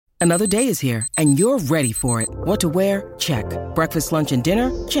Another day is here, and you're ready for it. What to wear? Check. Breakfast, lunch, and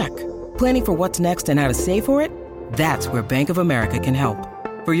dinner? Check. Planning for what's next and how to save for it? That's where Bank of America can help.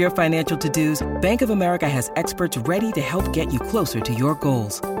 For your financial to-dos, Bank of America has experts ready to help get you closer to your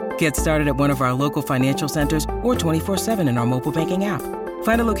goals. Get started at one of our local financial centers or 24/7 in our mobile banking app.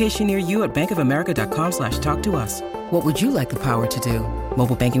 Find a location near you at bankofamerica.com/talktous. What would you like the power to do?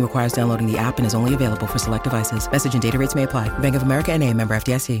 Mobile banking requires downloading the app and is only available for select devices. Message and data rates may apply. Bank of America N.A., member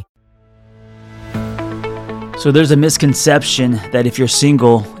FDIC. So there's a misconception that if you're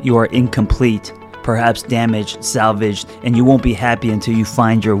single, you are incomplete, perhaps damaged, salvaged, and you won't be happy until you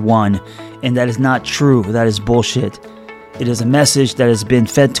find your one. And that is not true. That is bullshit. It is a message that has been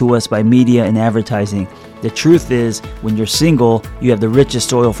fed to us by media and advertising. The truth is, when you're single, you have the richest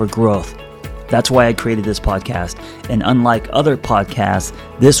soil for growth. That's why I created this podcast. And unlike other podcasts,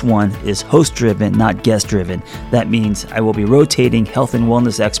 this one is host-driven, not guest-driven. That means I will be rotating health and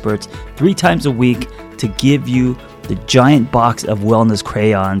wellness experts 3 times a week to give you the giant box of wellness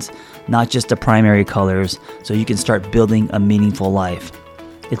crayons, not just the primary colors, so you can start building a meaningful life.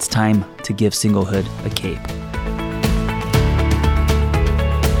 It's time to give singlehood a cape.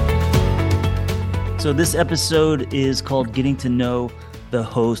 So this episode is called Getting to Know the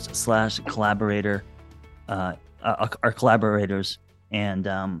Host/Collaborator, our collaborators. And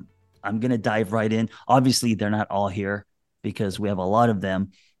I'm going to dive right in. Obviously, they're not all here because we have a lot of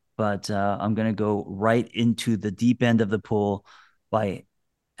them, but I'm going to go right into the deep end of the pool by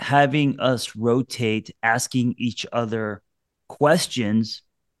having us rotate, asking each other questions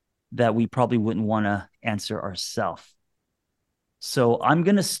that we probably wouldn't want to answer ourselves. So I'm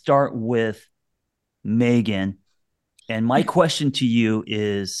going to start with Megan. And my question to you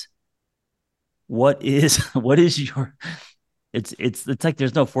is, what is your, it's like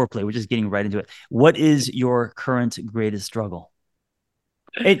there's no foreplay. We're just getting right into it. What is your current greatest struggle?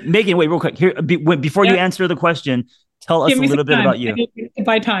 Hey, Megan, wait real quick here. Before you answer the question, tell us a little bit about you.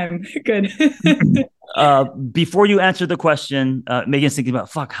 By time. Good. Before you answer the question, Megan's thinking about,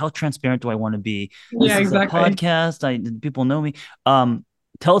 how transparent do I want to be? This is a podcast. People know me.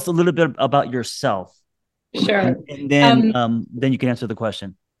 Tell us a little bit about yourself. Sure. And then you can answer the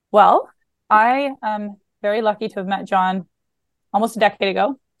question. Well, I am very lucky to have met John almost a decade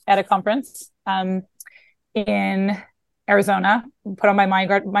ago at a conference in Arizona, put on my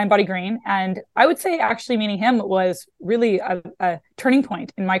Mind Body Green. And I would say actually meeting him was really a turning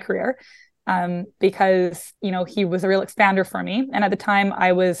point in my career because, he was a real expander for me. And at the time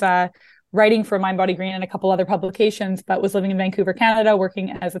I was writing for Mind Body Green and a couple other publications, but was living in Vancouver, Canada,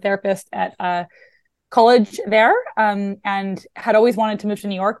 working as a therapist at college there, and had always wanted to move to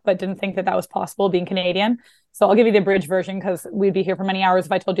New York, but didn't think that was possible being Canadian. So I'll give you the abridged version because we'd be here for many hours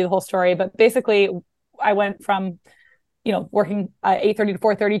if I told you the whole story. But basically, I went from, working 8:30 to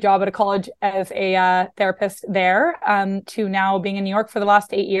 4:30 job at a college as a therapist there to now being in New York for the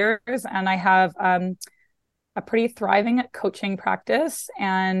last 8 years. And I have a pretty thriving coaching practice.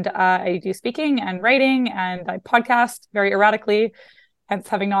 And I do speaking and writing, and I podcast very erratically, hence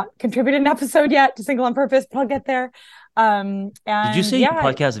having not contributed an episode yet to Single on Purpose, but I'll get there. And did you say you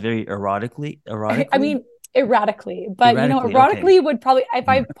podcast very erotically? I mean, erratically, but erotically would probably, if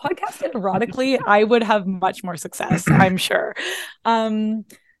I podcasted erotically, I would have much more success, I'm sure.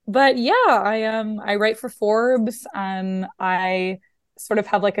 But yeah, I write for Forbes. I sort of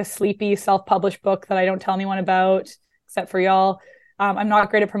have like a sleepy self-published book that I don't tell anyone about, except for y'all. I'm not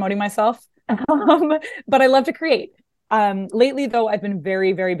great at promoting myself, but I love to create. Lately, though, I've been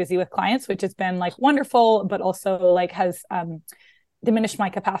very, very busy with clients, which has been like wonderful, but also like has diminished my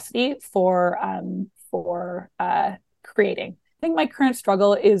capacity for creating. I think my current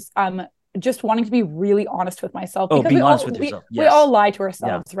struggle is just wanting to be really honest with myself. Because we all lie to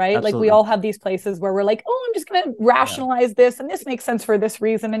ourselves, right? Absolutely. Like we all have these places where we're like, oh, I'm just going to rationalize this, and this makes sense for this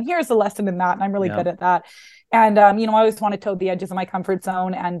reason, and here's a lesson in that, and I'm really good at that. And I always want to toe the edges of my comfort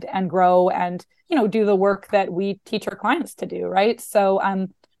zone and grow and do the work that we teach our clients to do, right? So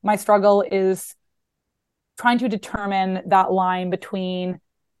my struggle is trying to determine that line between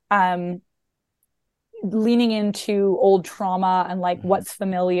leaning into old trauma and like what's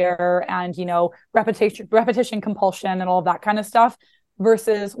familiar and repetition compulsion and all of that kind of stuff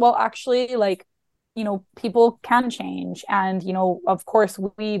versus, well, actually, like, people can change, and of course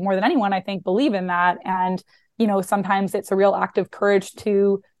we more than anyone, I think, believe in that. And sometimes it's a real act of courage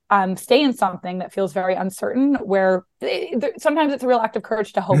to stay in something that feels very uncertain, where sometimes it's a real act of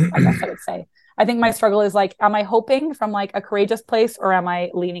courage to hope, I guess I would say. I think my struggle is like, am I hoping from like a courageous place, or am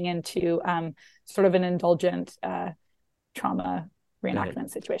I leaning into sort of an indulgent trauma reenactment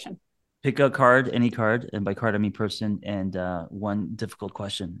situation? Pick a card, any card, and by card I mean person, and one difficult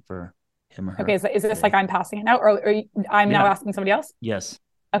question for him or her. Okay, is this like I'm passing it now, or I'm now asking somebody else? Yes.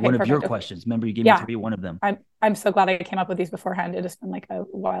 Okay, one perfect. of your questions. Remember, you gave me 3, one of them. I'm so glad I came up with these beforehand. It has been like a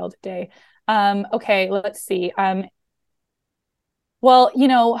wild day. Okay, let's see. Well,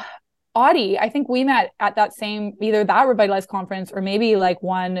 Audie, I think we met at that same, either that Revitalize conference or maybe like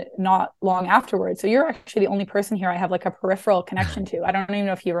one not long afterwards. So you're actually the only person here I have like a peripheral connection to. I don't even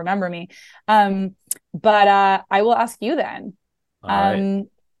know if you remember me. But I will ask you then. All right.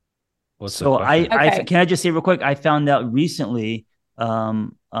 So can I just say real quick, I found out recently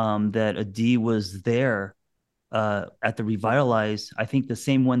that Adi was there at the Revitalize, I think the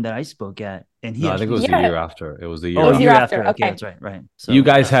same one that I spoke at. And I think it was the year after. It was the year after. Year after. Okay, that's right. So you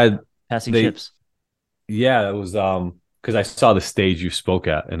guys had passing chips. Yeah, it was because I saw the stage you spoke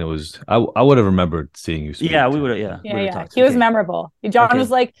at, and it was I would have remembered seeing you speak. Yeah, we would have. Yeah. He was memorable. John was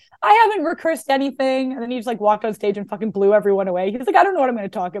like, I haven't rehearsed anything, and then he just like walked on stage and fucking blew everyone away. He's like, I don't know what I'm going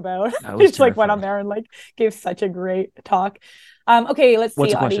to talk about. He just like went on there and like gave such a great talk. Okay, let's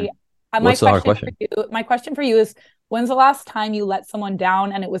see, Audie. My question for you is, when's the last time you let someone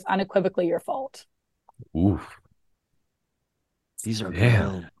down and it was unequivocally your fault? Oof. These are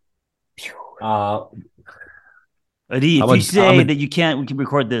good. Adi, if you say that you can't, we can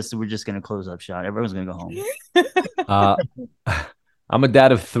record this, and we're just going to close up shot. Everyone's going to go home. I'm a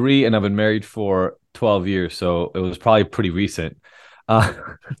dad of 3, and I've been married for 12 years, so it was probably pretty recent.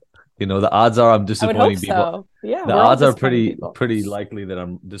 The odds are I'm disappointing people. So. Yeah, the odds are pretty likely that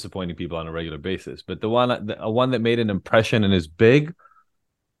I'm disappointing people on a regular basis. But the one that made an impression and is big.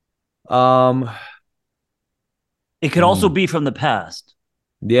 It could also be from the past.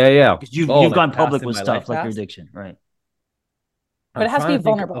 Yeah. Because you've gone public with stuff like your addiction, right? But it has to be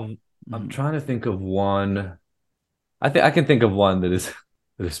vulnerable. I'm trying to think of one. I think I can think of one that is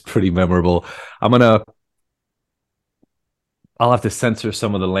pretty memorable. I'll have to censor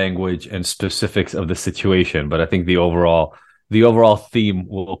some of the language and specifics of the situation, but I think the overall theme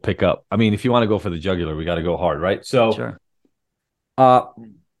will pick up. I mean, if you want to go for the jugular, we got to go hard, right? So, sure.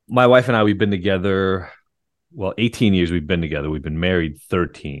 My wife and I, we've been together, 18 years we've been together. We've been married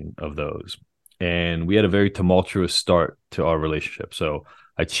 13 of those. And we had a very tumultuous start to our relationship. So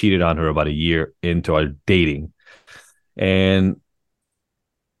I cheated on her about a year into our dating. And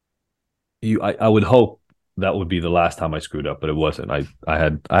I would hope that would be the last time I screwed up, but it wasn't. I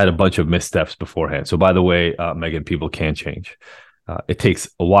had a bunch of missteps beforehand. So by the way, Megan, people can change. It takes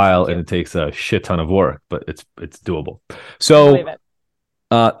a while and it takes a shit ton of work, but it's doable. So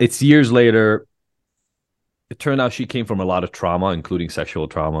it's years later. It turned out she came from a lot of trauma, including sexual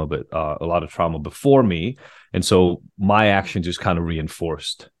trauma, but a lot of trauma before me. And so my action just kind of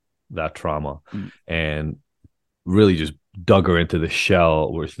reinforced that trauma and really just dug her into the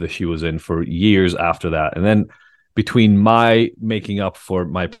shell that she was in for years after that. And then between my making up for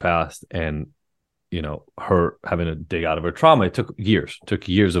my past and, her having to dig out of her trauma, it took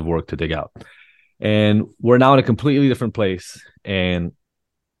years of work to dig out. And we're now in a completely different place. And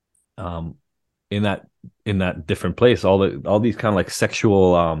in that different place, all these kind of like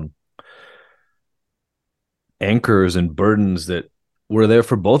sexual anchors and burdens that were there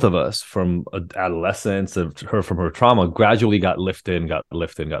for both of us from adolescence of her, from her trauma, gradually got lifted.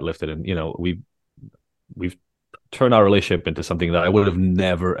 And, we've turned our relationship into something that I would have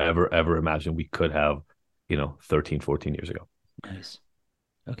never, ever, ever imagined we could have, 13, 14 years ago. Nice.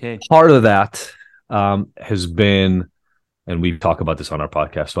 Okay. Part of that has been, and we talk about this on our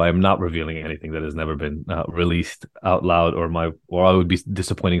podcast, so I am not revealing anything that has never been released out loud, or I would be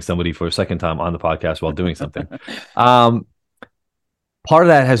disappointing somebody for a second time on the podcast while doing something. Part of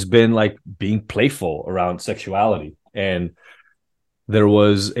that has been like being playful around sexuality. And there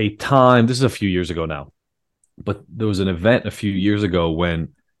was a time, this is a few years ago now, but there was an event a few years ago when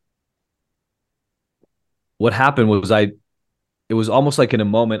what happened was it was almost like in a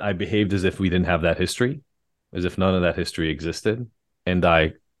moment I behaved as if we didn't have that history, as if none of that history existed. And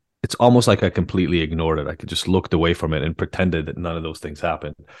it's almost like I completely ignored it. I could just looked away from it and pretended that none of those things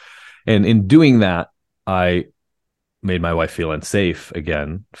happened. And in doing that, I made my wife feel unsafe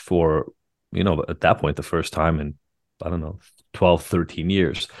again for, at that point, the first time in, 12, 13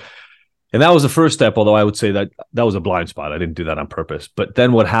 years. And that was the first step, although I would say that was a blind spot. I didn't do that on purpose. But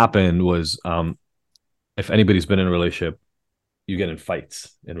then what happened was, if anybody's been in a relationship, you get in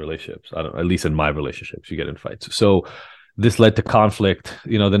fights in relationships. At least in my relationships, you get in fights. So this led to conflict.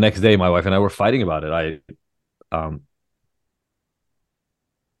 The next day, my wife and I were fighting about it.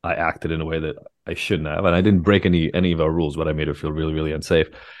 I acted in a way that I shouldn't have, and I didn't break any of our rules, but I made her feel really, really unsafe,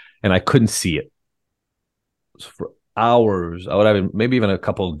 and I couldn't see it. hours, I would have maybe even a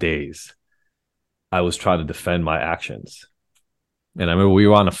couple of days, I was trying to defend my actions. And I remember we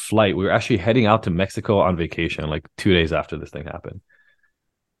were on a flight. We were actually heading out to Mexico on vacation, like 2 days after this thing happened.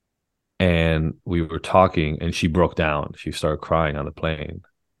 And we were talking, and she broke down. She started crying on the plane.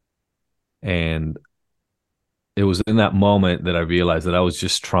 And it was in that moment that I realized that I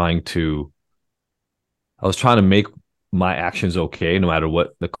was trying to make my actions okay, no matter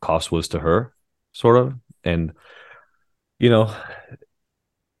what the cost was to her, sort of. And,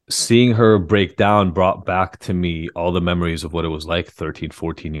 seeing her break down brought back to me all the memories of what it was like 13,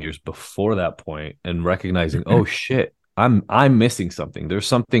 14 years before that point, and recognizing, oh shit, I'm missing something. There's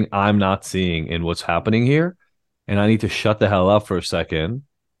something I'm not seeing in what's happening here. And I need to shut the hell up for a second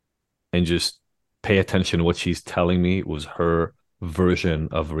and just pay attention to what she's telling me was her version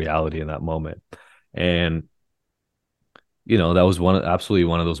of reality in that moment. And, that was absolutely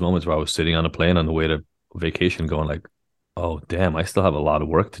one of those moments where I was sitting on a plane on the way to vacation going like, oh, damn, I still have a lot of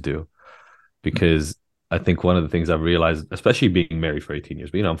work to do. Because I think one of the things I've realized, especially being married for 18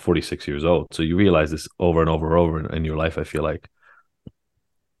 years, but, I'm 46 years old. So you realize this over and over and over in your life. I feel like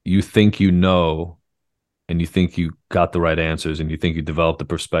you think you know, and you think you got the right answers, and you think you developed the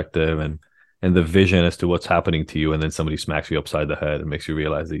perspective and the vision as to what's happening to you. And then somebody smacks you upside the head and makes you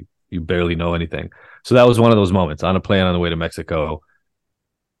realize that you barely know anything. So that was one of those moments on a plane on the way to Mexico,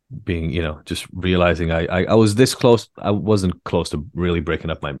 being, just realizing I was this close. I wasn't close to really breaking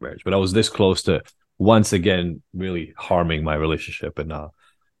up my marriage, but I was this close to once again really harming my relationship. And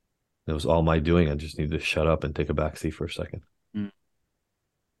it was all my doing. I just needed to shut up and take a backseat for a second.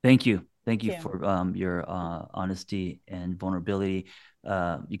 Thank you for your honesty and vulnerability.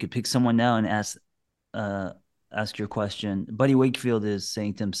 You could pick someone now and ask your question. Buddy Wakefield is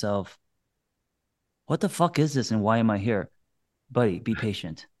saying to himself, what the fuck is this and why am I here? Buddy, be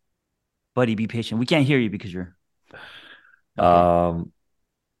patient. Buddy, be patient. We can't hear you because you're okay.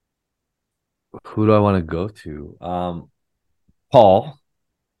 Who do I want to go to? Paul.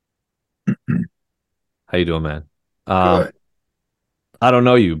 How you doing, man? Good. I don't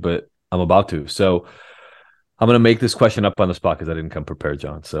know you, but I'm about to. So I'm going to make this question up on the spot because I didn't come prepared,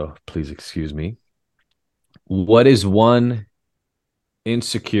 John. So please excuse me. What is one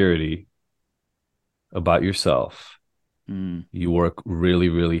insecurity about yourself you work really,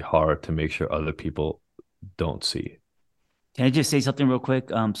 really hard to make sure other people don't see? Can I just say something real quick?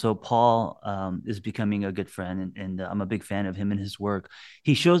 So Paul is becoming a good friend, and I'm a big fan of him and his work.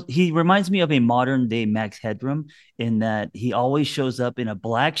 He reminds me of a modern day Max Headroom in that he always shows up in a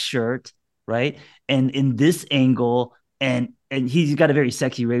black shirt, right? And in this angle, and he's got a very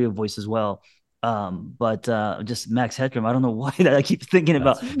sexy radio voice as well. But just Max Headroom. I don't know why that I keep thinking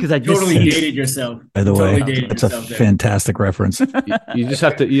about, because I just totally dated yourself. By the way, that's a fantastic reference. You just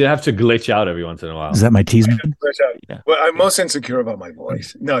have to glitch out every once in a while. Is that my tease? Yeah. Well, I'm most insecure about my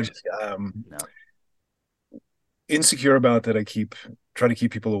voice. No, just insecure about that. I try to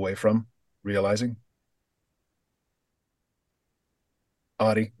keep people away from realizing.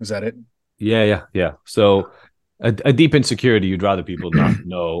 Adi, is that it? Yeah. So a deep insecurity you'd rather people not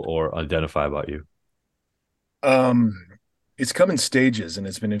know or identify about you. It's come in stages, and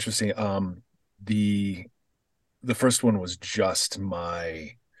it's been interesting. The first one was just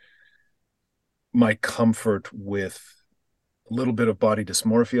my comfort with a little bit of body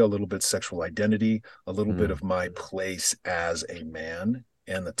dysmorphia, a little bit sexual identity, a little bit of my place as a man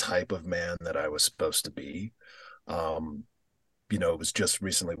and the type of man that I was supposed to be. It was just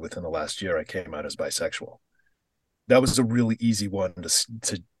recently, within the last year, I came out as bisexual. That was a really easy one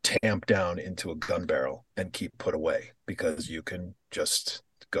to tamp down into a gun barrel and keep put away, because you can just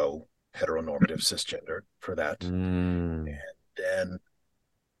go heteronormative cisgender for that. And then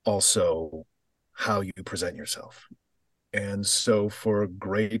also how you present yourself. And so for a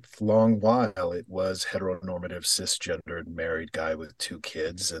great long while, it was heteronormative, cisgendered, married guy with 2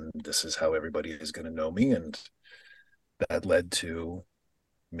 kids. And this is how everybody is going to know me. And that led to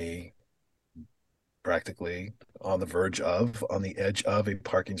me practically on the edge of a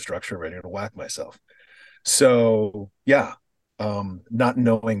parking structure, ready to whack myself. So not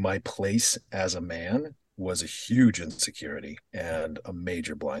knowing my place as a man was a huge insecurity and a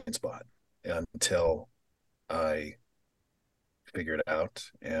major blind spot until I figured it out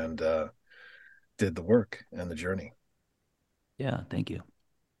and did the work and the journey. Yeah, thank you.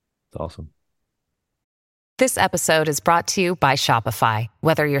 It's awesome. This episode is brought to you by Shopify.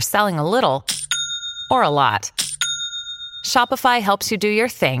 Whether you're selling a little or a lot, Shopify helps you do your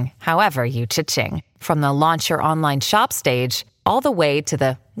thing, however you cha-ching. From the launch your online shop stage, all the way to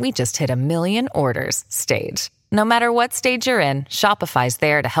the we just hit 1 million orders stage. No matter what stage you're in, Shopify's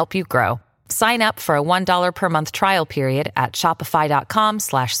there to help you grow. Sign up for a $1 per month trial period at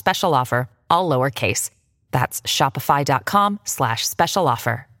shopify.com/special offer, all lowercase. That's shopify.com/special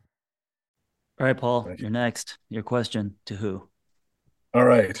offer. All right, Paul, you're next. Your question to who? All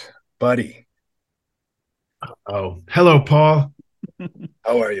right, buddy. Oh, hello, Paul.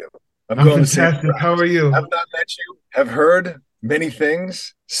 How are you? I'm going fantastic. How are you? I've not met you. Have heard many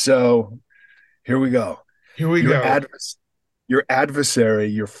things. So here we go. Your adversary,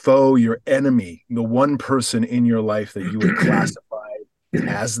 your foe, your enemy, the one person in your life that you would classify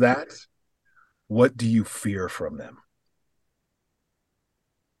as that. What do you fear from them?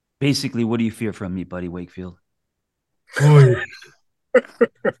 Basically, what do you fear from me, Buddy Wakefield? Boy.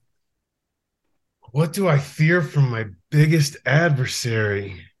 What do I fear from my biggest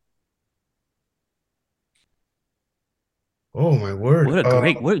adversary? Oh, my word. What a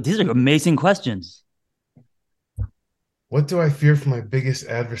great word. These are amazing questions. What do I fear from my biggest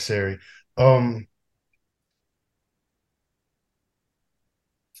adversary? That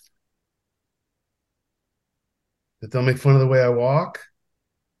they'll make fun of the way I walk?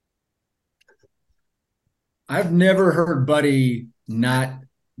 I've never heard Buddy not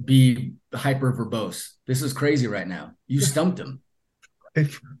be hyper verbose. This is crazy right now. You stumped him.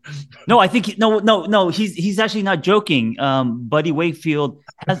 No, I think no. He's actually not joking. Buddy Wakefield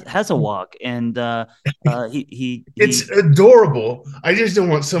has a walk, and he it's adorable. I just don't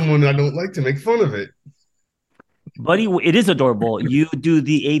want someone I don't like to make fun of it. Buddy, it is adorable. You do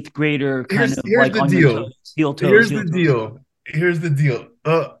the 8th grader kind of like on your toes, heel toes. Here's the deal.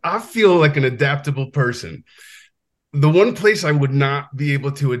 I feel like an adaptable person. The one place I would not be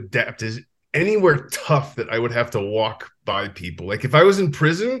able to adapt is anywhere tough that I would have to walk by people. Like if I was in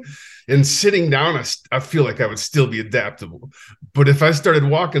prison and sitting down, I feel like I would still be adaptable. But if I started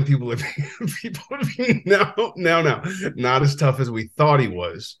walking, people would be no, not as tough as we thought he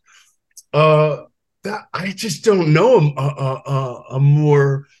was. That I just don't know a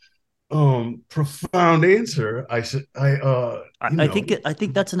more profound answer. I think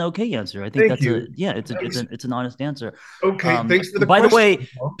that's an okay answer. I think it's an honest answer. Okay, thanks for the by question. the way,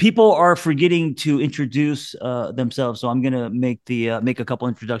 people are forgetting to introduce themselves, so I'm gonna make a couple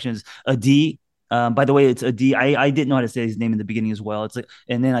introductions. Adi, by the way, it's Adi. I didn't know how to say his name in the beginning as well. It's like,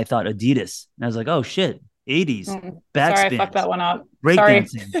 and then I thought Adidas, and I was like, oh shit, 80s backspin. Sorry, I fucked that one up.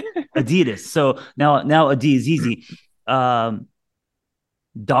 Breakdancing, Adidas. So now Adi is easy.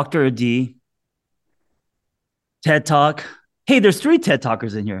 Dr. Adi, TED Talk. Hey, there's 3 TED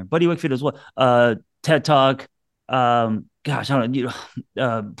Talkers in here. Buddy Wakefield as well. TED Talk. I don't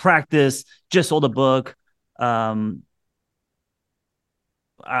know. Practice. Just sold a book. I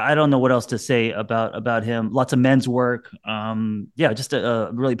don't know what else to say about him. Lots of men's work. Just a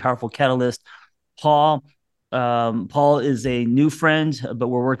really powerful catalyst. Paul. Paul is a new friend, but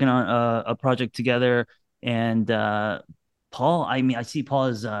we're working on a project together. And Paul, I see Paul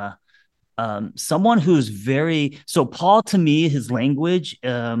as someone who's so Paul, to me, his language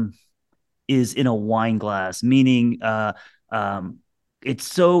is in a wine glass, meaning it's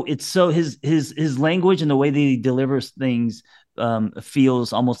so his language and the way that he delivers things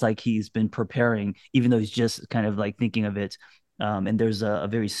feels almost like he's been preparing, even though he's just kind of like thinking of it. And there's a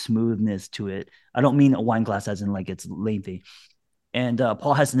very smoothness to it. I don't mean a wine glass as in like it's lengthy. And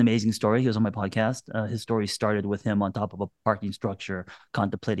Paul has an amazing story. He was on my podcast. His story started with him on top of a parking structure,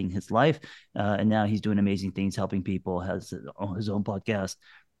 contemplating his life. And now he's doing amazing things, helping people, has his own podcast.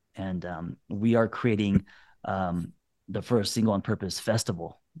 And we are creating the first Single on Purpose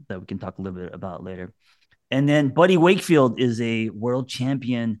festival that we can talk a little bit about later. And then Buddy Wakefield is a world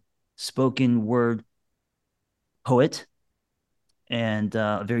champion spoken word poet and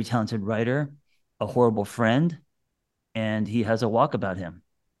a very talented writer, a horrible friend. And he has a walk about him.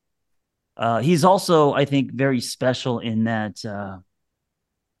 He's also, I think, very special in that,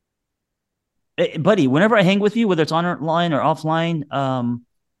 Buddy, whenever I hang with you, whether it's online or offline,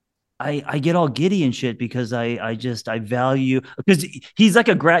 I get all giddy and shit because I value, because he's like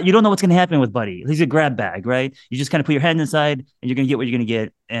a grab. You don't know what's going to happen with Buddy. He's a grab bag, right? You just kind of put your hand inside and you're going to get what you're going to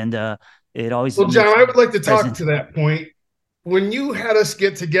get. And it always. Well, John, I would like to talk to that point. When you had us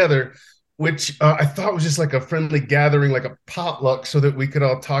get together, which I thought was just like a friendly gathering, like a potluck, so that we could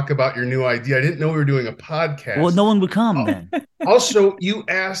all talk about your new idea. I didn't know we were doing a podcast. Well, no one would come then. Also, you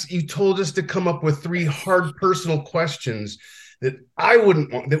told us to come up with 3 hard personal questions that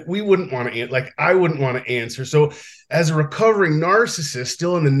we wouldn't want to answer. So as a recovering narcissist,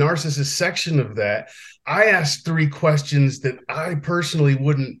 still in the narcissist section of that, I asked 3 questions that I personally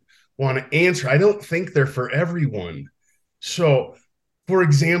wouldn't want to answer. I don't think they're for everyone. So, for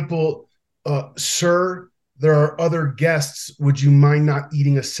example, sir, there are other guests. Would you mind not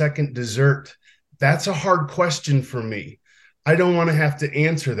eating a second dessert? That's a hard question for me. I don't want to have to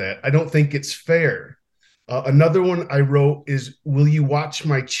answer that. I don't think it's fair. Another one I wrote is, will you watch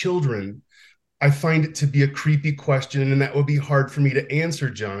my children? I find it to be a creepy question, and that would be hard for me to answer,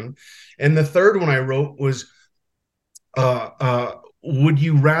 John. And the third one I wrote was, would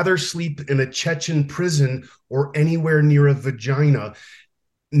you rather sleep in a Chechen prison or anywhere near a vagina?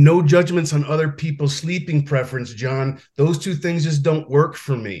 No judgments on other people's sleeping preference, John. Those two things just don't work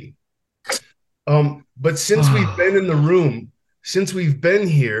for me. But since we've been in the room, since we've been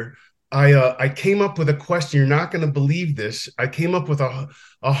here, I came up with a question. You're not going to believe this. I came up with a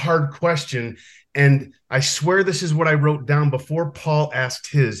hard question, and I swear this is what I wrote down before Paul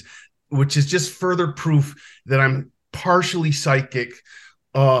asked his, which is just further proof that I'm partially psychic.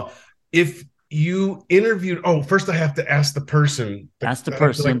 If you interviewed, first I have to ask the person. Ask the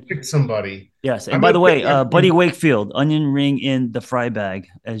person. Pick somebody. Yes, and by the way, Buddy Wakefield, onion ring in the fry bag,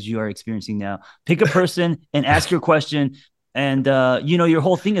 as you are experiencing now. Pick a person and ask your question. And, your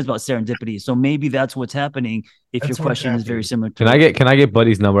whole thing is about serendipity. So maybe that's what's happening if your question is very similar to Can I get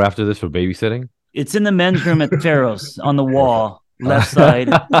Buddy's number after this for babysitting? It's in the men's room at Pharaoh's on the wall, left side,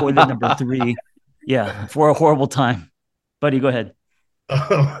 toilet number 3. Yeah, for a horrible time. Buddy, go ahead.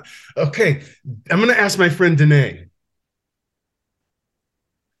 Okay. I'm going to ask my friend Danae.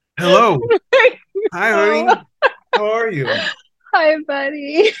 Hello. Hi, honey. How are you? Hi,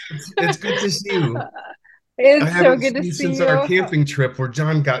 buddy. It's good to see you. It's so good to see you. Since our camping trip where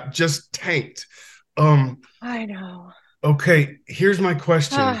John got just tanked. I know. Okay, here's my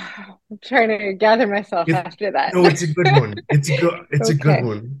question. I'm trying to gather myself after that. No, it's a good one. It's a good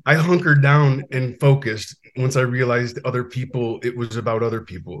one. I hunkered down and focused once I realized it was about other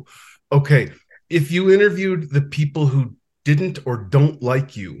people. Okay, if you interviewed the people who didn't or don't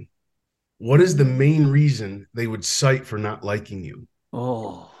like you, what is the main reason they would cite for not liking you?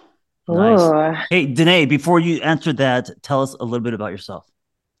 Oh, nice. Hey, Danae, before you answer that, tell us a little bit about yourself.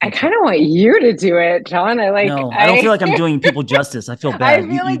 I kind of want you to do it, John. I don't feel like I'm doing people justice. I feel bad. I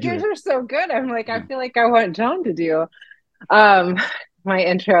feel like yours are so good. I'm like, I feel like I want John to do my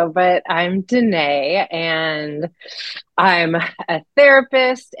intro, but I'm Danae, and I'm a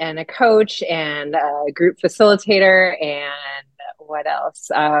therapist and a coach and a group facilitator, and what else?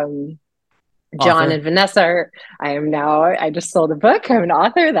 John and Vanessa I just sold a book. I'm an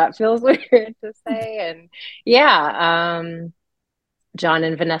author. That feels weird to say. And John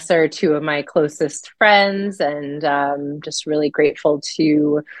and Vanessa are two of my closest friends, and just really grateful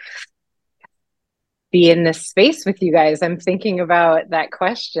to be in this space with you guys. I'm thinking about that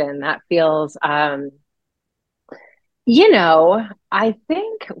question. That feels, I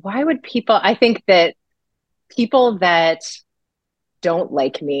think that people that don't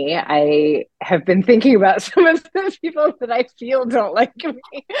like me, I have been thinking about some of the people that I feel don't like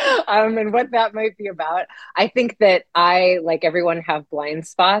me, and what that might be about. I think that I, like everyone, have blind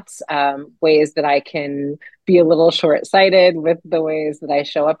spots, ways that I can be a little short-sighted with the ways that I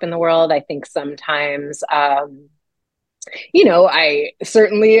show up in the world. I think sometimes, I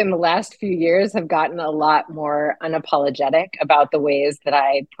certainly in the last few years have gotten a lot more unapologetic about the ways that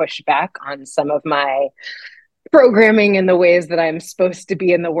I push back on some of my programming and the ways that I'm supposed to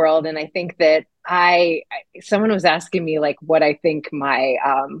be in the world. And I think that someone was asking me like what I think my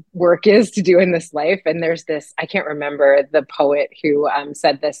work is to do in this life. And there's this, I can't remember the poet who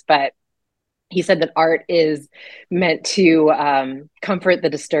said this, but he said that art is meant to comfort the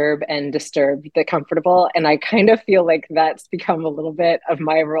disturbed and disturb the comfortable. And I kind of feel like that's become a little bit of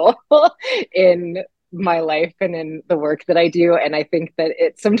my role in my life and in the work that I do. And I think that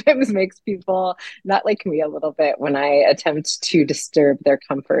it sometimes makes people not like me a little bit when I attempt to disturb their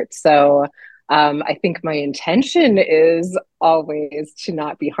comfort. So I think my intention is always to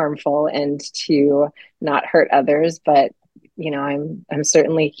not be harmful and to not hurt others. But, I'm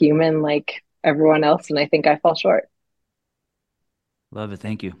certainly human like everyone else. And I think I fall short. Love it.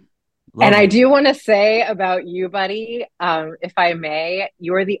 Thank you. I do want to say about you, buddy, if I may,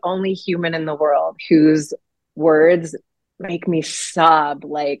 you're the only human in the world whose words make me sob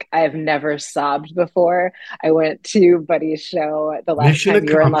like I've never sobbed before. I went to Buddy's show the last time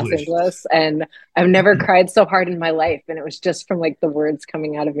you were in Los Angeles, and I've never cried so hard in my life. And it was just from like the words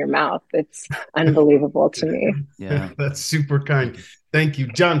coming out of your mouth. It's unbelievable to me. Yeah, that's super kind. Thank you,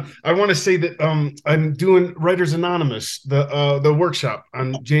 John. I want to say that I'm doing Writers Anonymous, the workshop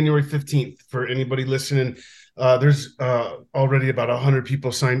on January 15th for anybody listening. There's already about 100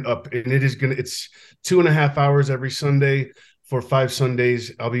 people signed up, and it's 2.5 hours every Sunday for 5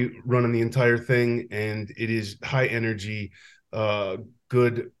 Sundays. I'll be running the entire thing, and it is high energy,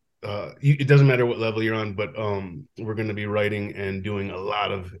 good it doesn't matter what level you're on, but we're going to be writing and doing a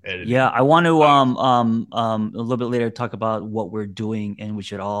lot of editing. Yeah, I want to a little bit later talk about what we're doing, and we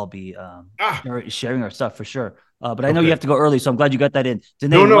should all be sharing our stuff for sure. But I know you have to go early, so I'm glad you got that in.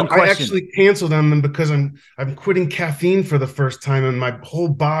 Danae, no, I actually canceled on them because I'm quitting caffeine for the first time, and my whole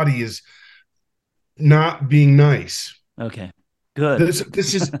body is not being nice. Okay, good.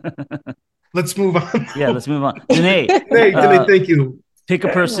 This is. Let's move on. Yeah, let's move on. Danae, Danae, thank you. Pick a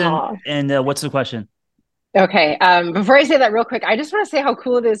person, and what's the question? Okay. Before I say that real quick, I just want to say how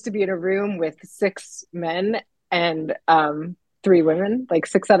cool it is to be in a room with 6 men and 3 women. Like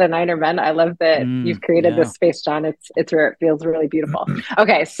 6 out of 9 are men. I love that you've created this space, John. It's where it feels really beautiful.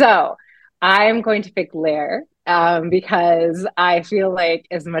 Okay, so I'm going to pick Lair because I feel like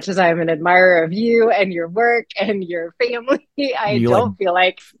as much as I'm an admirer of you and your work and your family, I don't feel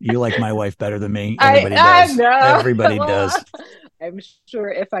like you like my wife better than me. Everybody does. I know. Everybody does. I'm sure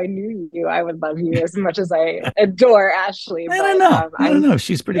if I knew you, I would love you as much as I adore Ashley. I don't know. I don't know.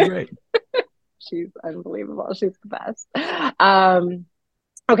 She's pretty great. She's unbelievable. She's the best.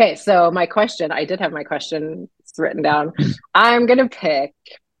 Okay, so my question, I did have my question written down. I'm going to pick,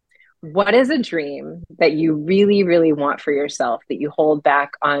 what is a dream that you really, really want for yourself that you hold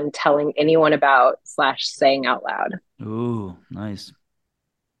back on telling anyone about / saying out loud? Ooh, nice.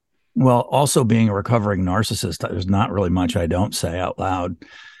 Well, also being a recovering narcissist, there's not really much I don't say out loud.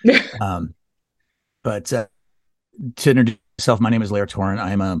 But to introduce myself, my name is Lair Torrent.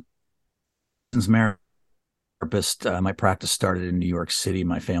 I'm a marriage therapist. My practice started in New York City.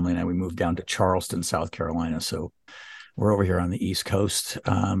 My family and I, we moved down to Charleston, South Carolina. So we're over here on the East Coast.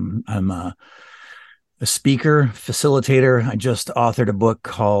 I'm a speaker, facilitator. I just authored a book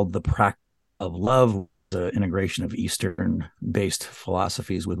called The Practice of Love, the integration of Eastern-based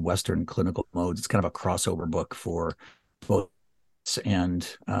philosophies with Western clinical modes. It's kind of a crossover book for both and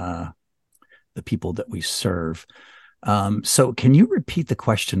the people that we serve. So can you repeat the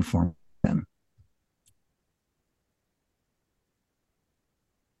question for me, Ben?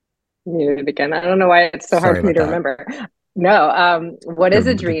 Need it again. I don't know why it's so hard for me to remember. No. What is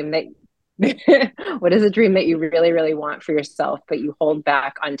a dream that what is a dream that you really, really want for yourself, but you hold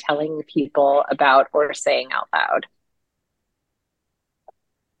back on telling people about or saying out loud?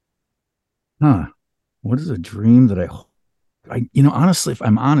 What is a dream that I honestly, if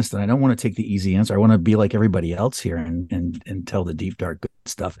I'm honest, and I don't want to take the easy answer, I want to be like everybody else here and tell the deep, dark, good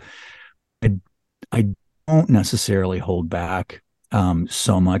stuff. I don't necessarily hold back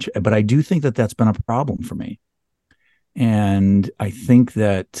so much, but I do think that that's been a problem for me. And I think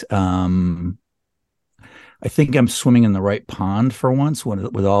that I think I'm swimming in the right pond for once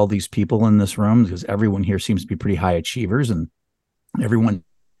with all these people in this room, because everyone here seems to be pretty high achievers, and everyone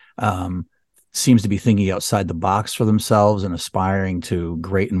seems to be thinking outside the box for themselves and aspiring to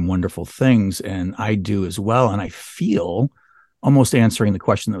great and wonderful things. And I do as well. And I feel, almost answering the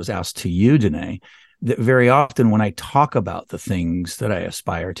question that was asked to you, Danae, that very often when I talk about the things that I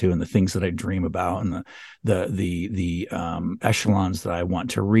aspire to and the things that I dream about and the echelons that I want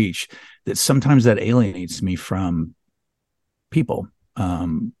to reach, that sometimes that alienates me from people,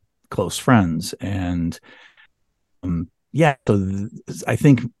 close friends. And so I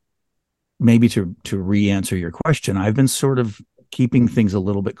think maybe to re-answer your question, I've been sort of keeping things a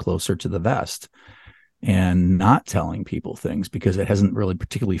little bit closer to the vest and not telling people things because it hasn't really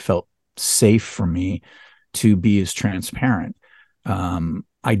particularly felt safe for me to be as transparent.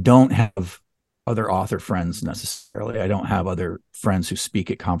 I don't have other author friends necessarily. I don't have other friends who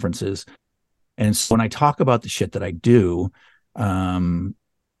speak at conferences. And so when I talk about the shit that I do,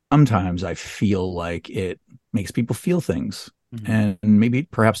 sometimes I feel like it makes people feel things, and maybe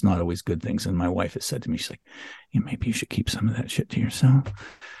perhaps not always good things. And my wife has said to me, she's like, maybe you should keep some of that shit to yourself.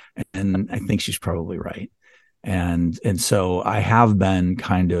 And I think she's probably right. And so I have been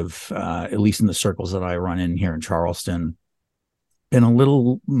kind of, at least in the circles that I run in here in Charleston, been a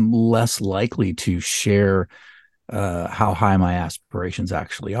little less likely to share how high my aspirations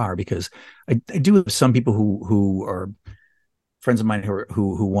actually are, because I do have some people who are friends of mine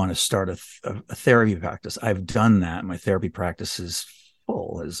who want to start a therapy practice. I've done that. My therapy practice is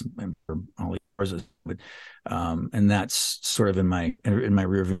full, as all yours is, and that's sort of in my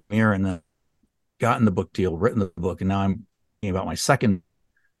rearview mirror. And gotten the book deal, written the book, and now I'm thinking about my second,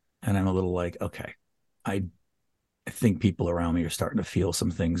 and I'm a little like, okay, I think people around me are starting to feel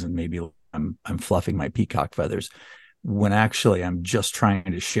some things, and maybe I'm fluffing my peacock feathers when actually I'm just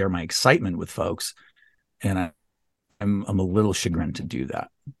trying to share my excitement with folks, and I'm a little chagrined to do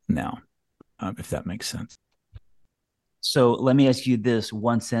that now, if that makes sense. So let me ask you this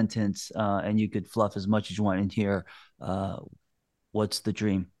one sentence, and you could fluff as much as you want in here. What's the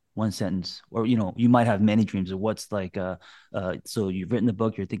dream? one sentence, or you might have many dreams. Or what's like so you've written the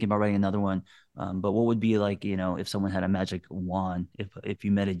book, you're thinking about writing another one. But what would be like, if someone had a magic wand, if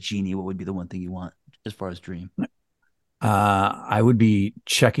you met a genie, what would be the one thing you want as far as dream? I would be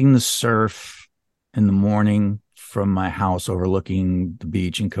checking the surf in the morning from my house overlooking the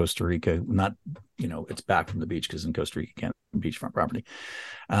beach in Costa Rica. Not, it's back from the beach because in Costa Rica you can't beachfront property.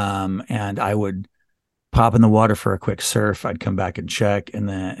 And I would pop in the water for a quick surf. I'd come back and check, and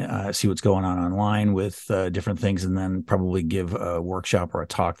then see what's going on online with different things, and then probably give a workshop or a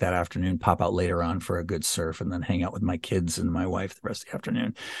talk that afternoon, pop out later on for a good surf, and then hang out with my kids and my wife the rest of the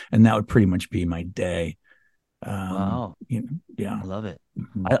afternoon. And that would pretty much be my day. Wow. Yeah. I love it.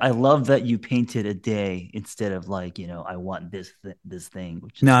 Mm-hmm. I love that you painted a day instead of like, I want this thing.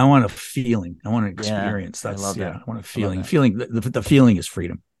 Which is, no, I want a feeling. I want an experience. I love that. I want a feeling. The feeling is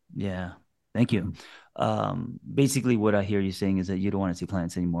freedom. Yeah. Thank you. Basically what I hear you saying is that you don't want to see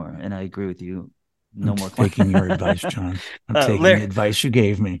planets anymore. And I agree with you. No more taking your advice, John. I'm taking the advice you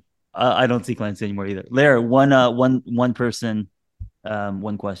gave me. I don't see planets anymore either. Lair, one person,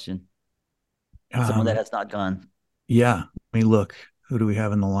 one question. Someone that has not gone. Yeah. I mean, look, who do we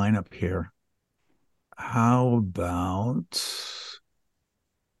have in the lineup here? How about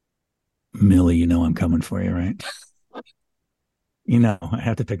Millie? I'm coming for you, right? I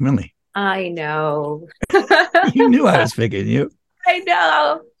have to pick Millie. I know. You knew I was picking you. I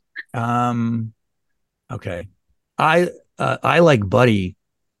know. Okay. I like Buddy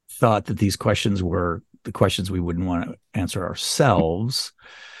thought that these questions were the questions we wouldn't want to answer ourselves.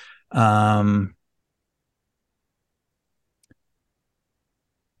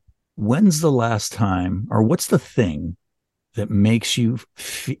 When's the last time, or what's the thing that makes you,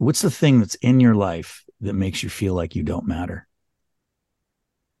 what's the thing that's in your life that makes you feel like you don't matter?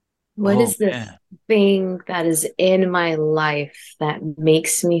 What is the thing that is in my life that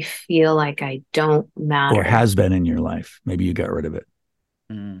makes me feel like I don't matter? Or has been in your life? Maybe you got rid of it.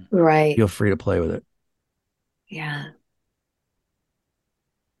 Right. Feel free to play with it. Yeah.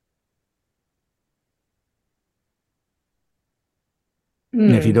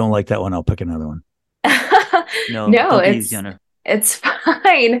 And if you don't like that one, I'll pick another one. No, it's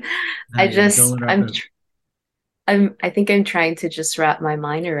fine. I think I'm trying to just wrap my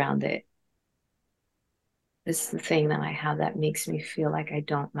mind around it. This is the thing that I have that makes me feel like I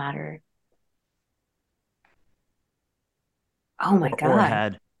don't matter. Oh my God. Or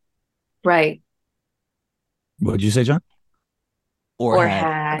had. Right. What did you say, John? Or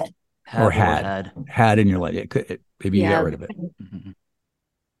had. Had in your life. Maybe you got rid of it. Mm-hmm.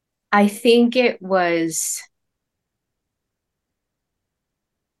 I think it was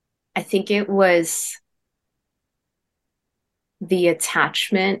the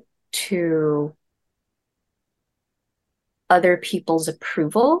attachment to other people's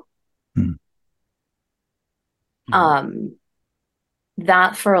approval.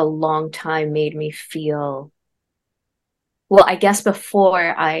 That for a long time made me feel, well, I guess before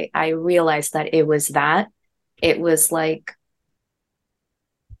I realized that it was like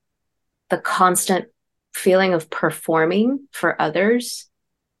the constant feeling of performing for others,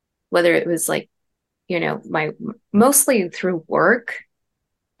 whether it was like, mostly through work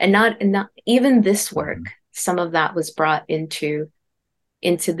and not even this work. Some of that was brought into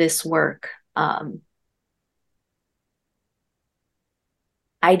this work.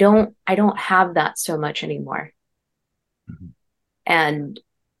 I don't have that so much anymore. And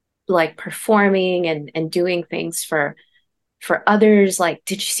like performing and doing things for others, like,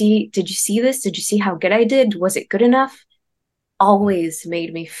 did you see this? Did you see how good I did? Was it good enough? Always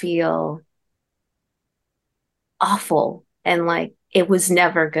made me feel awful, and like it was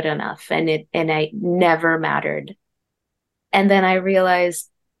never good enough, and I never mattered. And then I realized,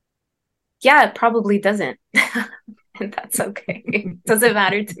 it probably doesn't. And that's okay. It doesn't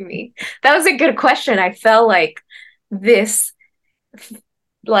matter to me. That was a good question. I felt like this,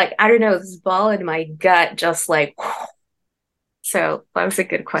 like, I don't know, this ball in my gut just like, so that was a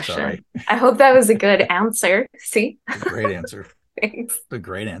good question. Sorry. I hope that was a good answer. See? Great answer. Thanks. A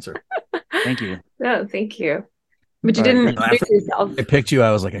great answer. Thank you. No, thank you. But you didn't introduce yourself. I picked you.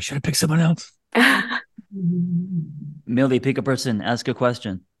 I was like, I should have picked someone else. Millie, pick a person. Ask a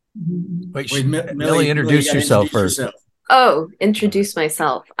question. Wait, Millie, introduce yourself first. Oh, introduce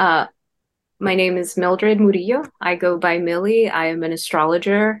myself. My name is Mildred Murillo. I go by Millie. I am an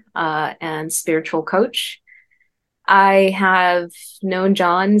astrologer and spiritual coach. I have known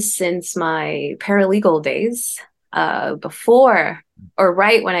John since my paralegal days, before or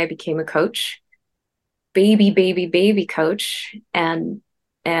right when I became a coach, baby coach. And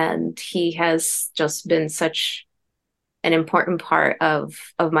he has just been such an important part of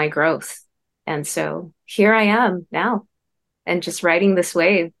my growth. And so here I am now, and just riding this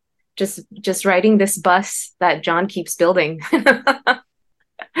wave, just riding this bus that John keeps building.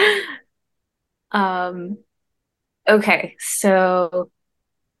 Okay, so let's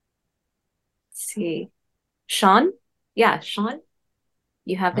see. Sean? Yeah, Sean,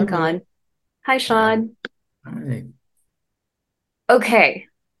 you haven't gone. Hi, Sean. Hi. Okay,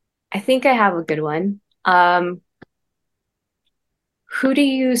 I think I have a good one. Who do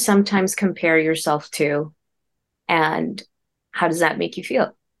you sometimes compare yourself to, and how does that make you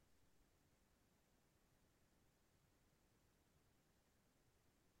feel?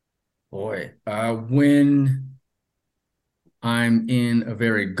 Boy, when I'm in a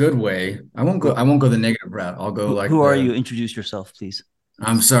very good way, I won't go the negative route. I'll go like who are you? Introduce yourself, please.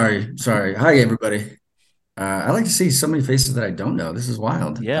 I'm sorry. Hi, everybody. I like to see so many faces that I don't know. This is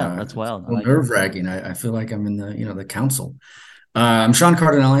wild. Yeah, that's wild. Nerve-wracking. I feel like I'm in the council. I'm Sean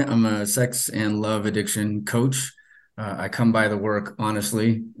Cardinale. I'm a sex and love addiction coach. I come by the work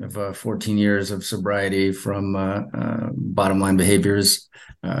honestly of 14 years of sobriety from bottom line behaviors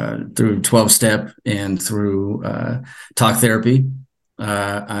through 12-step and through talk therapy.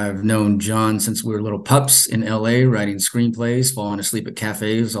 I've known John since we were little pups in LA, writing screenplays, falling asleep at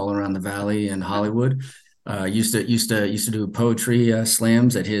cafes all around the Valley and Hollywood. Used to do poetry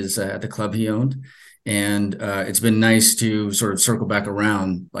slams at the club he owned. And it's been nice to sort of circle back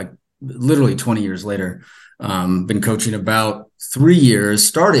around, like literally 20 years later. Been coaching about 3 years,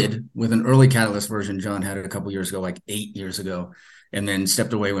 started with an early Catalyst version John had a couple years ago, like 8 years ago, and then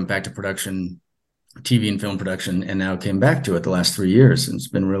stepped away, went back to production, TV and film production, and now came back to it the last 3 years. And it's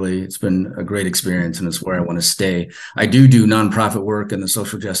been a great experience, and it's where I want to stay. I do nonprofit work in the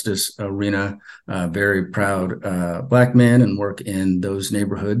social justice arena, very proud Black man, and work in those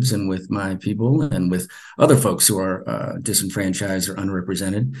neighborhoods and with my people and with other folks who are disenfranchised or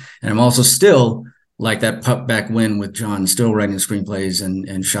underrepresented. And I'm also still like that pup back when with John, still writing screenplays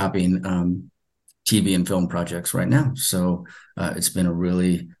and shopping TV and film projects right now. So it's been a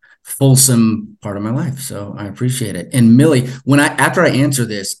really fulsome part of my life. So I appreciate it. And Millie, after I answer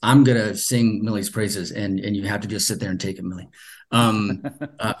this, I'm gonna sing Millie's praises, and you have to just sit there and take it, Millie.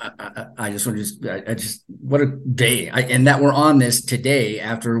 I just want to what a day. And that we're on this today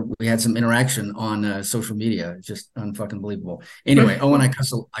after we had some interaction on social media. It's just unfucking believable. Anyway, and I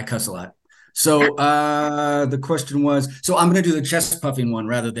cuss a lot. So the question was, so I'm gonna do the chest puffing one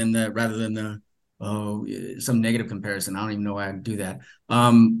rather than the some negative comparison. I don't even know why I do that.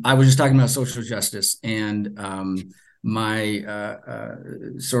 I was just talking about social justice and my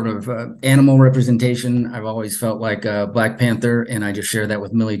sort of animal representation. I've always felt like a Black Panther, and I just shared that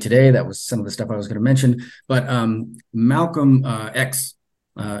with Millie today. That was some of the stuff I was going to mention. But Malcolm X,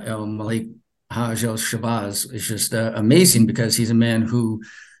 El Malik Haj El Shabazz, is just amazing because he's a man who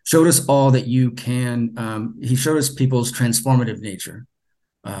showed us all that you can. He showed us people's transformative nature.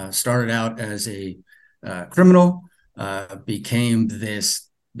 Started out as a criminal, became this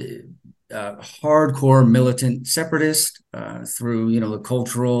hardcore militant separatist through the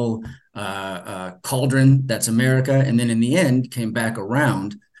cultural cauldron that's America, and then in the end came back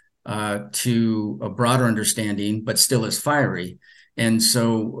around to a broader understanding, but still as fiery. And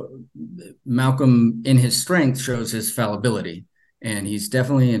so Malcolm, in his strength, shows his fallibility, and he's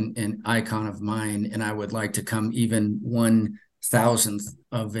definitely an icon of mine. And I would like to come even 1,000th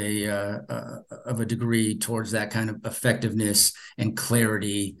of a degree towards that kind of effectiveness and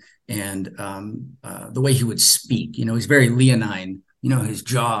clarity, and the way he would speak. He's very leonine. His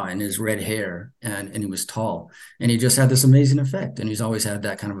jaw and his red hair, and he was tall, and he just had this amazing effect. And he's always had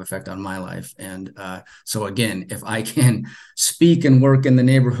that kind of effect on my life. And so again, if I can speak and work in the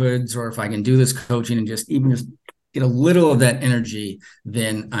neighborhoods, or if I can do this coaching and just get a little of that energy,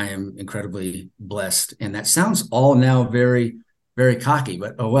 then I am incredibly blessed. And that sounds all now very, very cocky,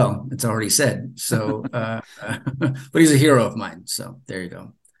 but oh well, it's already said. So, but he's a hero of mine. So there you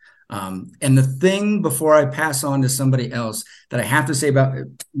go. And the thing before I pass on to somebody else that I have to say about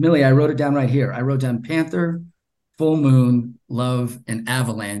Millie, I wrote it down right here. I wrote down Panther, Full Moon, Love, and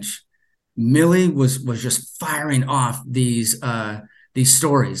Avalanche. Millie was just firing off these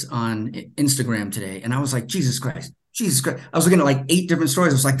stories on Instagram today, and I was like, Jesus Christ. I was looking at like 8 different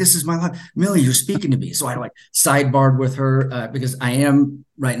stories. I was like, this is my life. Millie, you're speaking to me. So I like sidebarred with her because I am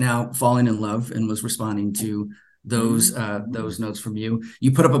right now falling in love, and was responding to those notes from you.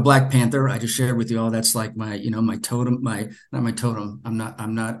 You put up a Black Panther. I just shared with you all. That's like my, my totem, not my totem. I'm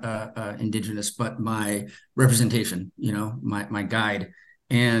not indigenous, but my representation, my guide.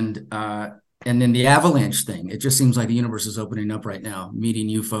 And and then the avalanche thing. It just seems like the universe is opening up right now, meeting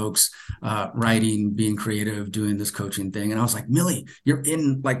you folks, writing, being creative, doing this coaching thing. And I was like, Millie, you're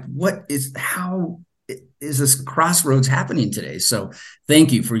in, like, how is this crossroads happening today? So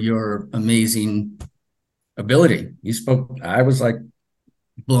thank you for your amazing ability. You spoke, I was like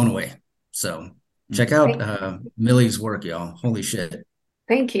blown away. So check out Millie's work, y'all. Holy shit.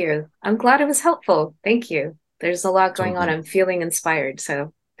 Thank you. I'm glad it was helpful. Thank you. There's a lot going on. I'm feeling inspired.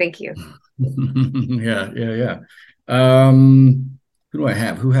 So thank you. Yeah. Who do I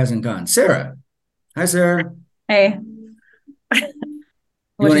have? Who hasn't gone? Sarah. Hi, Sarah. Hey.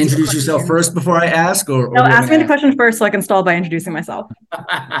 You want to introduce yourself first before I ask? Or no, ask me the question first so I can stall by introducing myself.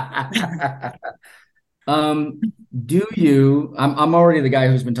 Do you, I'm already the guy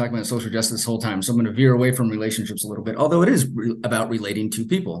who's been talking about social justice this whole time, so I'm going to veer away from relationships a little bit, although it is about relating to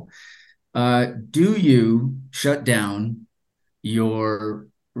people. Do you shut down your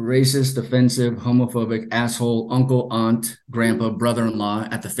racist, offensive, homophobic, asshole, uncle, aunt, grandpa, brother-in-law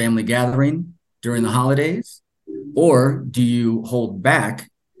at the family gathering during the holidays? Or do you hold back?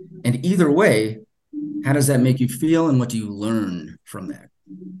 And either way, how does that make you feel and what do you learn from that?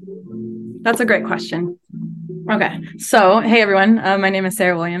 That's a great question. Okay. So, hey, everyone. My name is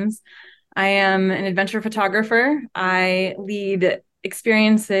Sarah Williams. I am an adventure photographer. I lead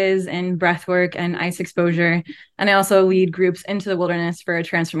experiences in breathwork and ice exposure. And I also lead groups into the wilderness for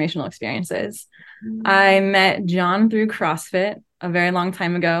transformational experiences. I met John through CrossFit a very long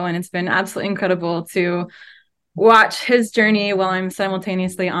time ago, and it's been absolutely incredible to watch his journey while I'm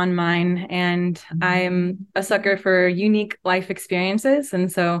simultaneously on mine. And I'm a sucker for unique life experiences.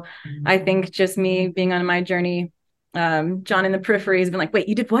 And so I think just me being on my journey, John in the periphery has been like, wait,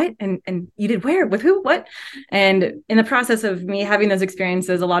 you did what? And you did where? With who? What? And in the process of me having those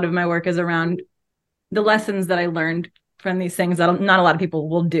experiences, a lot of my work is around the lessons that I learned from these things that not a lot of people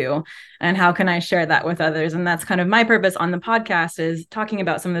will do, and how can I share that with others. And that's kind of my purpose on the podcast, is talking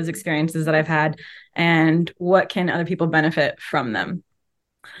about some of those experiences that I've had and what can other people benefit from them.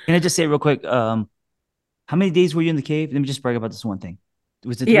 Can I just say real quick, how many days were you in the cave? Let me just brag about this one thing.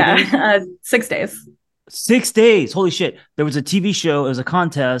 Was it 3 days? 6 days. 6 days. Holy shit. There was a TV show. It was a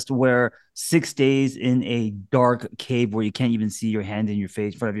contest where 6 days in a dark cave where you can't even see your hand in your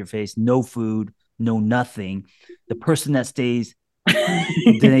face, in front of your face, no food, no nothing. The person that stays,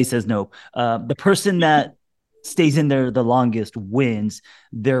 Danae says no. The person that stays in there the longest wins.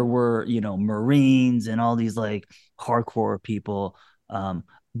 There were, Marines and all these like hardcore people.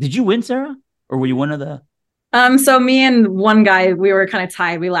 Did you win, Sarah? Or were you one of the? So me and one guy, we were kind of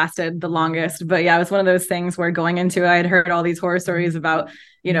tied. We lasted the longest, but yeah, it was one of those things where going into it, I had heard all these horror stories about,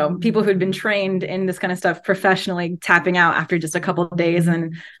 people who'd been trained in this kind of stuff professionally tapping out after just a couple of days.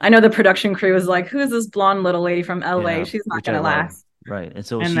 And I know the production crew was like, who's this blonde little lady from LA? Yeah, she's not going to last. Right. And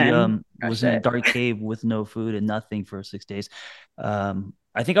so she was in a dark cave with no food and nothing for 6 days.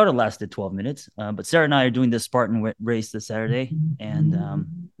 I think I would have lasted 12 minutes. But Sarah and I are doing this Spartan race this Saturday.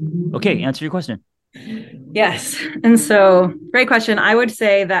 And okay, answer your question. Yes. And so, great question. I would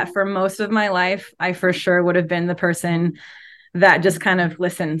say that for most of my life, I for sure would have been the person that just kind of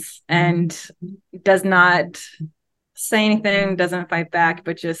listens and does not say anything, doesn't fight back,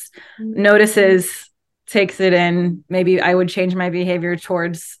 but just notices, takes it in. Maybe I would change my behavior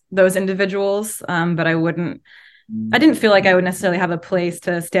towards those individuals, but I didn't feel like I would necessarily have a place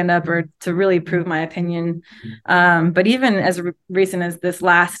to stand up or to really prove my opinion. But even as recent as this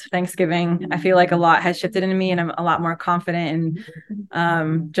last Thanksgiving, I feel like a lot has shifted in me, and I'm a lot more confident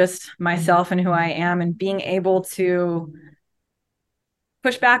in just myself and who I am, and being able to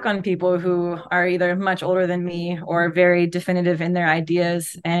push back on people who are either much older than me or very definitive in their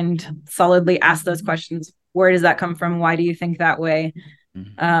ideas, and solidly ask those questions. Where does that come from? Why do you think that way?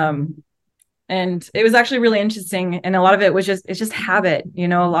 And it was actually really interesting. And a lot of it was it's just habit. A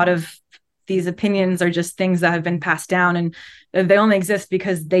lot of these opinions are just things that have been passed down, and they only exist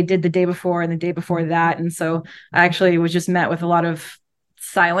because they did the day before and the day before that. And so I actually was just met with a lot of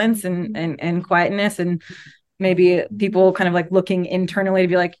silence and quietness, and maybe people kind of like looking internally to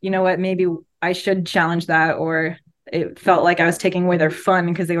be like, you know what, maybe I should challenge that. Or it felt like I was taking away their fun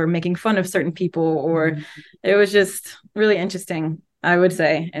because they were making fun of certain people, or it was just really interesting, I would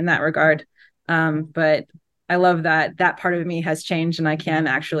say, in that regard. But I love that part of me has changed, and I can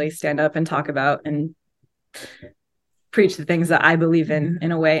actually stand up and talk about and preach the things that I believe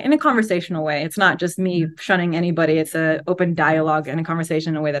in a way, in a conversational way. It's not just me shunning anybody. It's an open dialogue and a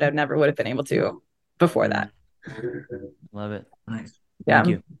conversation in a way that I never would have been able to before that. Love it. Nice. Yeah. Thank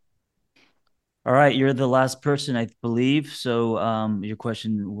you. All right. You're the last person, I believe. So your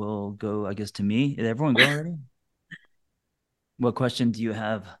question will go, I guess, to me. Did everyone go already? What question do you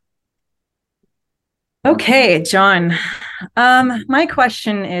have? Okay, John. My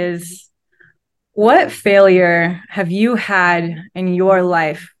question is, what failure have you had in your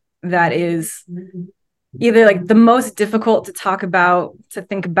life that is either like the most difficult to talk about, to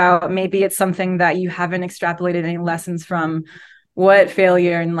think about? Maybe it's something that you haven't extrapolated any lessons from. What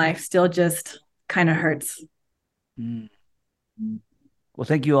failure in life still just kind of hurts? Well,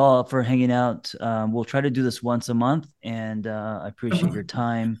 thank you all for hanging out. We'll try to do this once a month, and I appreciate your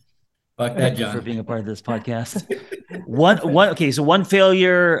time. Fuck that, Thank you John. for being a part of this podcast. Okay, so one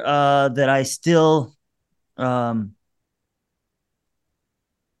failure that I still go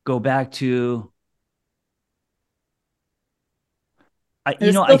back to.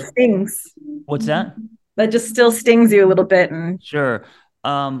 Stings. What's that? That just still stings you a little bit. And sure.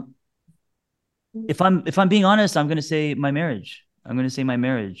 If I'm being honest, I'm going to say my marriage.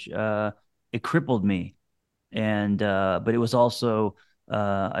 It crippled me, and but it was also,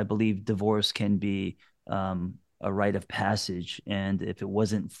 I believe, divorce can be a rite of passage, and if it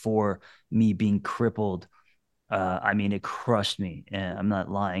wasn't for me being crippled, I mean, it crushed me. And I'm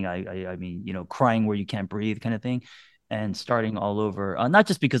not lying. I mean, crying where you can't breathe, kind of thing, and starting all over. Not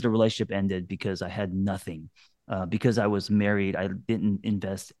just because the relationship ended, because I had nothing. Because I was married, I didn't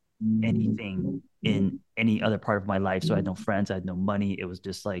invest anything in any other part of my life. So I had no friends, I had no money. It was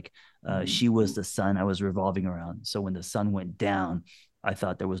just like she was the sun I was revolving around. So when the sun went down, I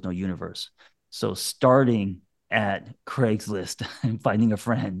thought there was no universe. So starting at Craigslist and finding a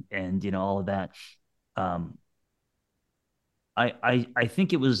friend and all of that, I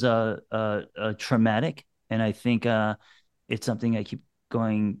think it was traumatic, and I think it's something I keep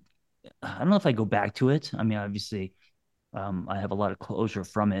going. I don't know if I go back to it. I mean, obviously, I have a lot of closure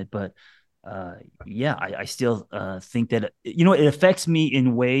from it, but yeah, I still think that it affects me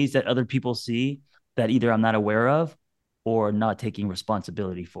in ways that other people see that either I'm not aware of or not taking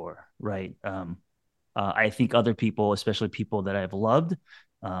responsibility for. Right? I think other people, especially people that I've loved,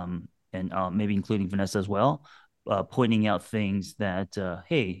 and maybe including Vanessa as well, pointing out things that,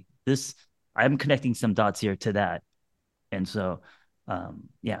 hey, this, I'm connecting some dots here to that, and so.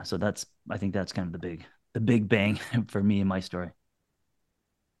 Yeah, so I think that's kind of the big bang for me in my story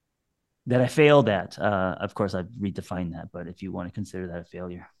that I failed at. Of course, I've redefined that, but if you want to consider that a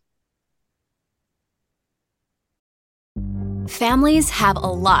failure. Families have a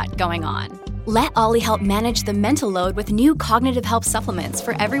lot going on. Let Ollie help manage the mental load with new cognitive help supplements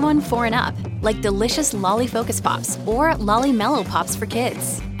for everyone 4 and up, like delicious Lolly Focus Pops or Lolly Mellow Pops for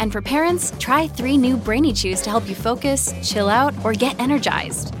kids. And for parents, try 3 new Brainy Chews to help you focus, chill out, or get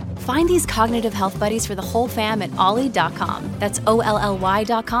energized. Find these cognitive health buddies for the whole fam at ollie.com. That's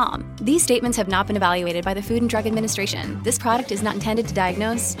OLLY.com. These statements have not been evaluated by the Food and Drug Administration. This product is not intended to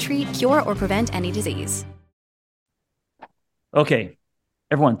diagnose, treat, cure, or prevent any disease. Okay,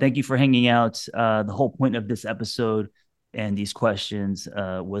 everyone, thank you for hanging out. The whole point of this episode and these questions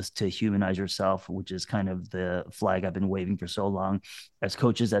was to humanize yourself, which is kind of the flag I've been waving for so long, as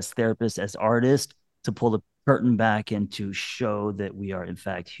coaches, as therapists, as artists, to pull the curtain back and to show that we are in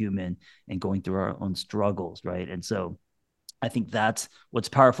fact human and going through our own struggles, right? And so I think that's what's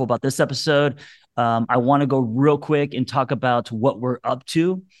powerful about this episode. I want to go real quick and talk about what we're up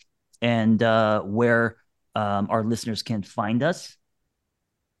to and where our listeners can find us.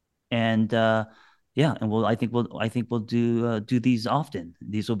 And yeah, and I think we'll do these often.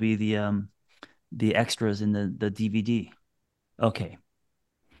 These will be the extras in the DVD. Okay.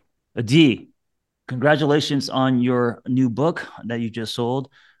 D, congratulations on your new book that you just sold.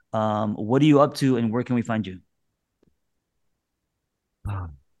 What are you up to, and where can we find you?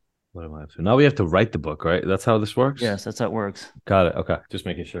 What am I up to? Now we have to write the book, right? That's how this works? Yes, that's how it works. Got it. Okay. Just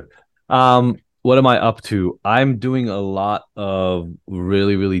making sure. What am I up to? I'm doing a lot of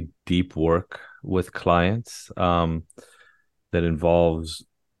really, really deep work with clients that involves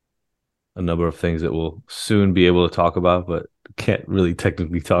a number of things that we'll soon be able to talk about, but can't really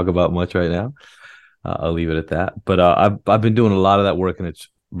technically talk about much right now. I'll leave it at that. But I've been doing a lot of that work, and it's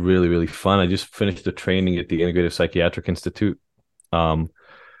really, really fun. I just finished the training at the Integrative Psychiatric Institute,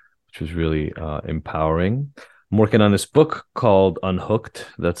 which was really empowering. I'm working on this book called Unhooked.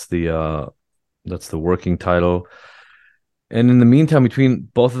 That's the working title. And in the meantime, between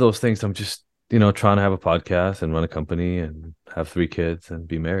both of those things, I'm just, trying to have a podcast and run a company and have 3 kids and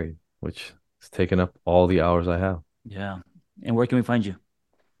be married, which has taken up all the hours I have. Yeah. And where can we find you?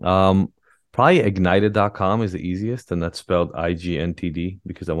 Probably ignited.com is the easiest, and that's spelled IGNTD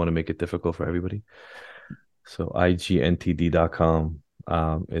because I want to make it difficult for everybody. So IGNTD.com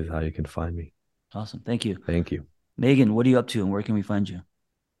is how you can find me. Awesome. Thank you. Thank you. Megan, what are you up to, and where can we find you?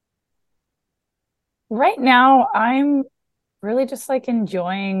 Right now, I'm really just like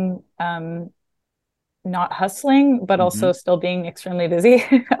enjoying not hustling, but also still being extremely busy.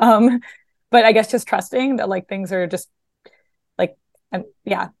 But I guess just trusting that like things are just like,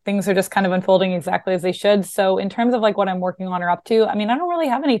 things are just kind of unfolding exactly as they should. So in terms of like what I'm working on or up to, I mean, I don't really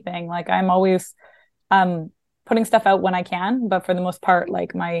have anything. Like I'm always putting stuff out when I can, but for the most part,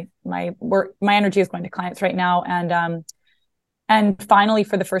 like my work, my energy is going to clients right now. And finally,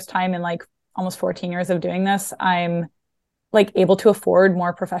 for the first time in like almost 14 years of doing this, I'm like able to afford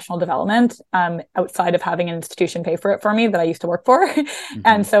more professional development outside of having an institution pay for it for me that I used to work for.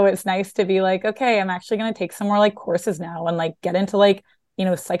 And so it's nice to be like, okay, I'm actually going to take some more like courses now and like get into like, you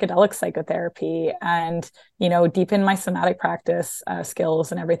know, psychedelic psychotherapy and, you know, deepen my somatic practice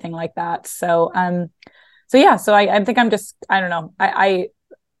skills and everything like that. So, so I think I'm just, I don't know.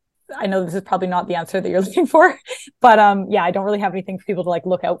 I know this is probably not the answer that you're looking for, but I don't really have anything for people to like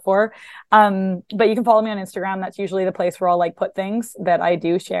look out for. But you can follow me on Instagram. That's usually the place where I'll like put things that I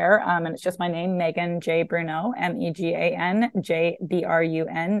do share. And it's just my name, Megan J. Bruneau, MEGAN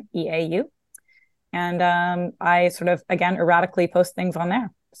JBRUNEAU. And I sort of, again, erratically post things on there.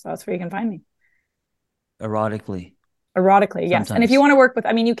 So that's where you can find me. Erotically, yes. And if you want to work with,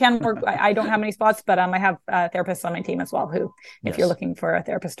 I mean, you can work, I don't have many spots, but I have therapists on my team as well who, if you're looking for a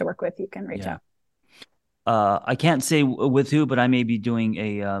therapist to work with, you can reach out. I can't say with who, but I may be doing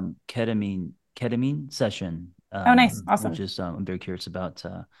a ketamine session. Oh, nice. Awesome. Which is, I'm very curious about.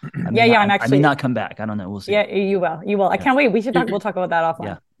 I'm actually, I may not come back. I don't know. We'll see. Yeah, you will. I can't wait. We should talk. We'll talk about that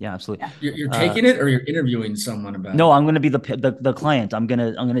offline. Yeah, absolutely. You're taking it, or you're interviewing someone about it? No, I'm going to be the client. I'm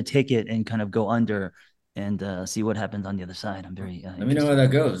going to take it and kind of go under and see what happens on the other side. I'm very let me know how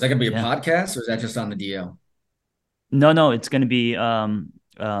that goes. Is that gonna be a podcast, or is that just on the DL? No, it's gonna be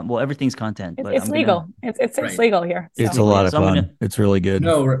well, everything's content, but it's legal. It's legal here. So. It's a lot of fun. It's really good.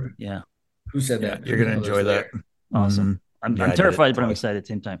 No, yeah. Who said that? You're gonna enjoy that. Awesome. I'm terrified, but I'm excited at the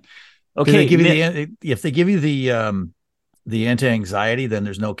same time. Okay. If they give you the anti-anxiety, then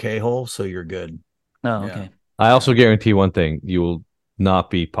there's no K-hole, so you're good. Oh, okay. I also guarantee one thing: you will not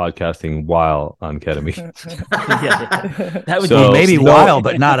be podcasting while on ketamine. That would be maybe while,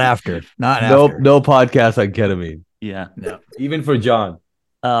 but not after. No podcast on ketamine. Yeah. No. Even for John.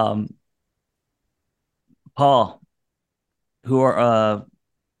 Paul, what are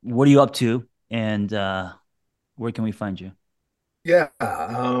you up to, and where can we find you? Yeah,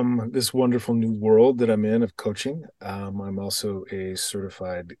 this wonderful new world that I'm in of coaching. I'm also a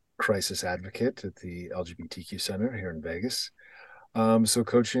certified crisis advocate at the LGBTQ Center here in Vegas. So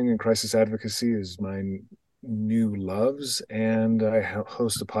coaching and crisis advocacy is my new loves, and I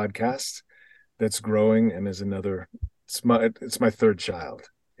host a podcast that's growing and is it's my third child,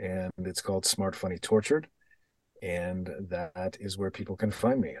 and it's called Smart Funny Tortured, and that is where people can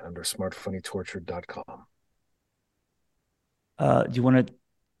find me under smartfunnytortured.com. Do you want to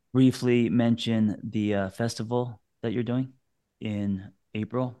briefly mention the festival that you're doing in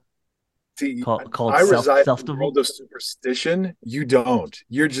April? Called I reside in the world world of superstition. You don't.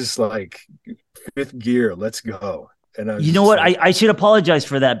 You're just like fifth gear. Let's go. And you know what? I should apologize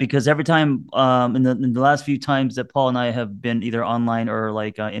for that, because every time in the last few times that Paul and I have been either online or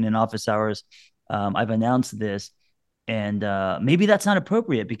like in an office hours, I've announced this, and maybe that's not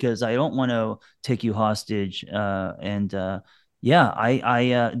appropriate because I don't want to take you hostage. I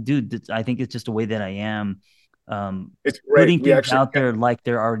think it's just a way that I am. It's great. Putting things out there like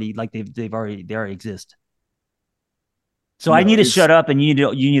they already exist. So I need to shut up, and you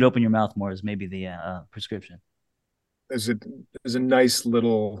need to open your mouth more is maybe the prescription. There's a nice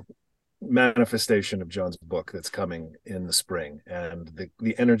little manifestation of John's book that's coming in the spring, and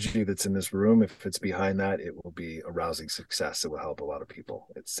the energy that's in this room, if it's behind that, it will be a rousing success. It will help a lot of people.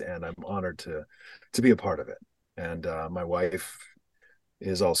 And I'm honored to be a part of it. And my wife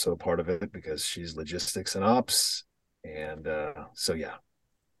is also a part of it because she's logistics and ops. And so, yeah.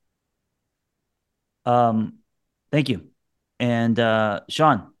 Thank you. And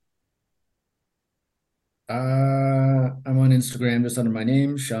Sean. I'm on Instagram just under my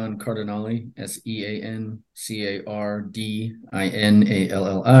name, Sean Cardinali,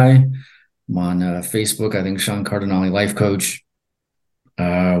 SeanCardinalli. I'm on Facebook, I think Sean Cardinali Life Coach.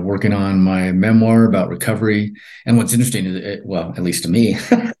 Working on my memoir about recovery. And what's interesting is, at least to me,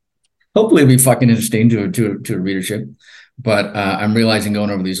 hopefully it'll be fucking interesting to a readership. But I'm realizing going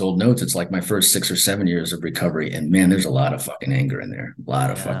over these old notes, it's like my first 6 or 7 years of recovery. And man, there's a lot of fucking anger in there. A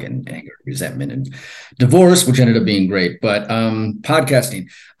lot of fucking anger, resentment, and divorce, which ended up being great. But podcasting,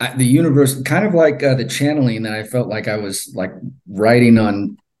 the universe, kind of like the channeling that I felt like I was like riding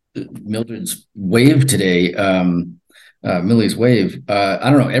on Mildred's wave today. Millie's wave. I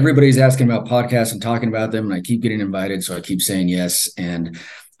don't know. Everybody's asking about podcasts and talking about them, and I keep getting invited, so I keep saying yes. And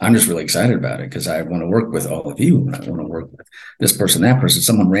I'm just really excited about it because I want to work with all of you. I want to work with this person, that person,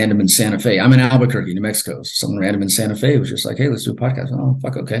 someone random in Santa Fe. I'm in Albuquerque, New Mexico. Someone random in Santa Fe was just like, hey, let's do a podcast. Oh,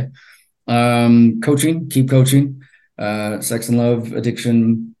 fuck, okay. Coaching, keep coaching, sex and love,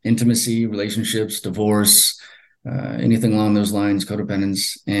 addiction, intimacy, relationships, divorce, anything along those lines,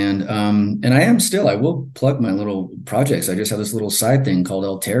 codependence. And I will plug my little projects. I just have this little side thing called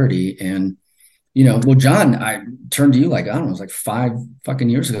Alterity. And, well, John, I turned to you like, I don't know, it was like 5 fucking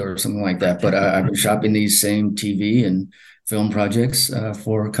years ago or something like that. But I've been shopping these same TV and film projects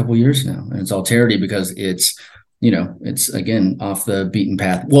for a couple of years now. And it's Alterity because it's again, off the beaten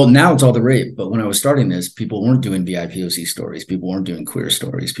path. Well, now it's all the rave. But when I was starting this, people weren't doing BIPOC stories. People weren't doing queer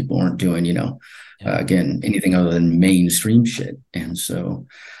stories. People weren't doing, again, anything other than mainstream shit. And so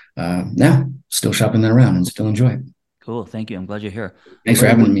now still shopping that around and still enjoy it. Cool. Thank you. I'm glad you're here. Thanks for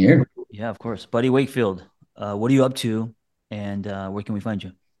having me here. Yeah, of course. Buddy Wakefield, what are you up to and where can we find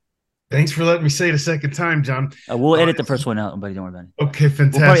you? Thanks for letting me say it a second time, John. We'll edit the first one out, buddy. Don't worry about it. Okay,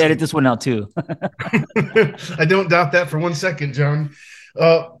 fantastic. We'll probably edit this one out too. I don't doubt that for 1 second, John.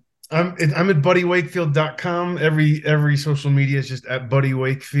 I'm at buddywakefield.com. Every social media is just at Buddy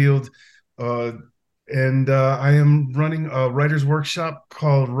Wakefield. And I am running a writer's workshop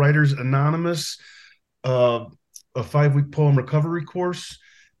called Writers Anonymous, a 5-week poem recovery course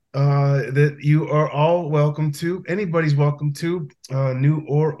that you are all welcome to. Anybody's welcome to, new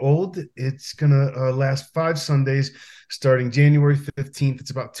or old. It's going to last 5 Sundays starting January 15th.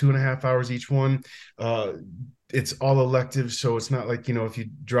 It's about 2.5 hours each one. It's all elective, so it's not like, if you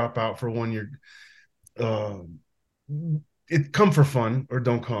drop out for one, come for fun or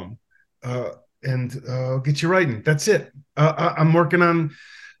don't come. And get you writing. That's it. I'm working on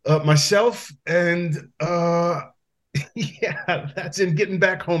myself and yeah, that's in getting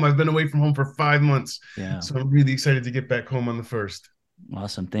back home. I've been away from home for 5 months. Yeah. So I'm really excited to get back home on the 1st.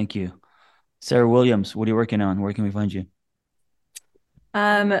 Awesome. Thank you. Sarah Williams, what are you working on? Where can we find you?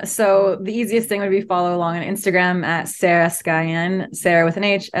 So the easiest thing would be follow along on Instagram at Sarah Skyann, Sarah with an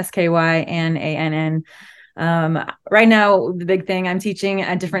H, SKYNANN. Right now, the big thing, I'm teaching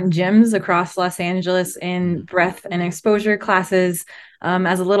at different gyms across Los Angeles in breath and exposure classes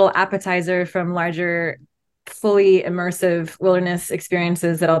as a little appetizer from larger, fully immersive wilderness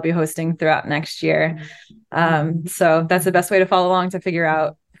experiences that I'll be hosting throughout next year. So that's the best way to follow along to figure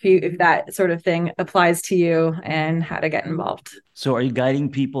out if that sort of thing applies to you and how to get involved. So are you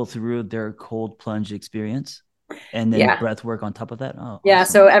guiding people through their cold plunge experience? And then breath work on top of that? Oh, yeah.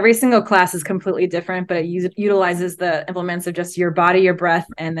 awesome. So every single class is completely different, but it utilizes the implements of just your body, your breath,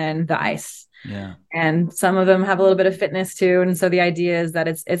 and then the ice. Yeah. And some of them have a little bit of fitness too. And so the idea is that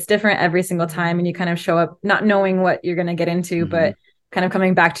it's different every single time. And you kind of show up not knowing what you're going to get into, but kind of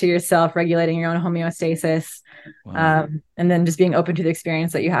coming back to yourself, regulating your own homeostasis. Wow. And then just being open to the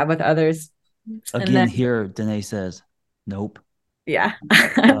experience that you have with others. Again, here, Danae says, nope. Yeah.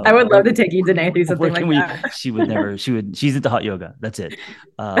 I would love to take you, Danae, through something like that. She's into hot yoga. That's it.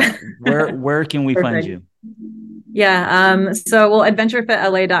 Where can we find you? Yeah.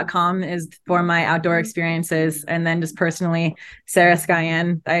 AdventureFitLA.com is for my outdoor experiences. And then just personally, Sarah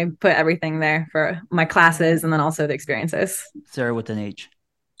Skyann, I put everything there for my classes and then also the experiences. Sarah with an H.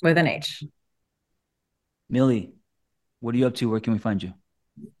 With an H. Millie, what are you up to? Where can we find you?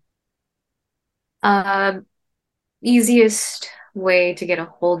 Easiest way to get a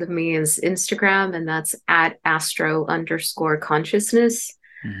hold of me is Instagram, and that's at astro_consciousness.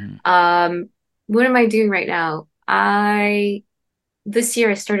 What am I doing right now? This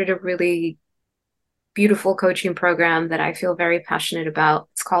year I started a really beautiful coaching program that I feel very passionate about.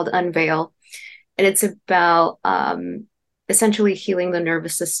 It's called Unveil, and it's about essentially healing the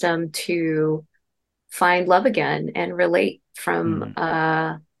nervous system to find love again and relate from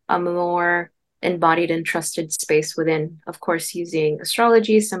a more embodied and trusted space within, of course, using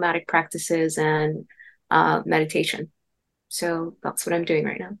astrology, somatic practices, and meditation. So that's what I'm doing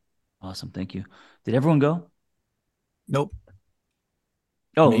right now. Awesome. Thank you. Did everyone go? Nope.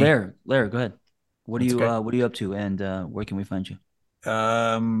 Oh, Lair, go ahead. What are you up to, and where can we find you?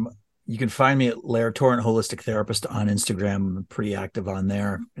 You can find me at Lair Torrent Holistic Therapist on Instagram. I'm pretty active on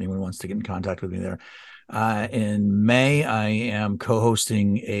there. If anyone wants to get in contact with me there. In May, I am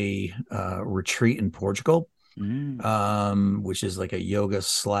co-hosting a retreat in Portugal, which is like a yoga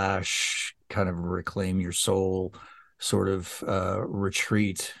 / kind of reclaim your soul sort of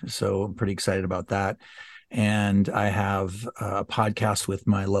retreat. So I'm pretty excited about that. And I have a podcast with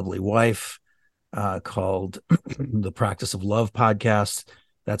my lovely wife called the Practice of Love podcast.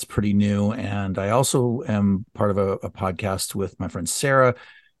 That's pretty new. And I also am part of a podcast with my friend Sarah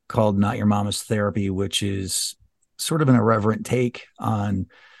called Not Your Mama's Therapy, which is sort of an irreverent take on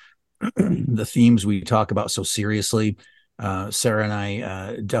the themes we talk about so seriously. Sarah and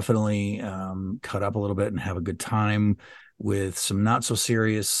I definitely cut up a little bit and have a good time with some not so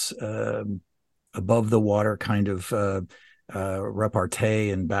serious, above the water kind of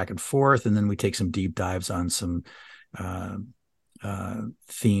repartee and back and forth. And then we take some deep dives on some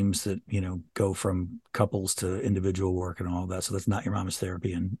themes that, go from couples to individual work and all of that. So that's Not Your Mama's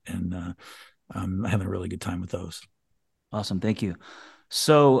Therapy. And I'm having a really good time with those. Awesome. Thank you.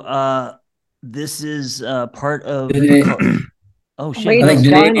 So this is part of. Oh shit! Wait,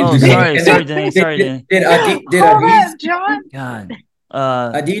 sorry, Danae. Did Adi, John? God.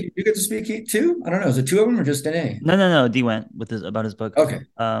 Adi, did you get to speak too? I don't know. Is it two of them or just Danae? No. D went with about his book. Okay.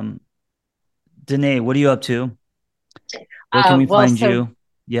 Danae, what are you up to? Where can we find you?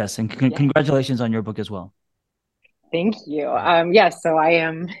 Yes, and congratulations on your book as well. Thank you. So I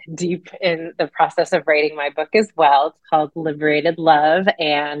am deep in the process of writing my book as well. It's called Liberated Love,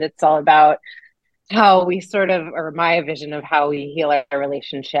 and it's all about how we or my vision of how we heal our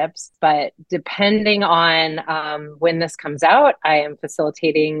relationships. But depending on when this comes out, I am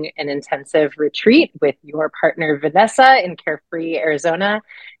facilitating an intensive retreat with your partner, Vanessa, in Carefree, Arizona,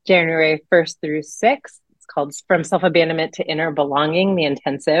 January 1st through 6th. Called From Self-Abandonment to Inner Belonging, the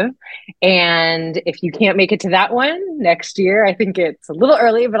intensive. And if you can't make it to that one next year, I think it's a little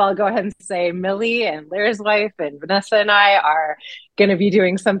early, but I'll go ahead and say Millie and Larry's wife and Vanessa and I are going to be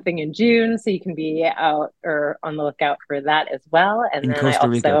doing something in June. So you can be out or on the lookout for that as well. And in then Costa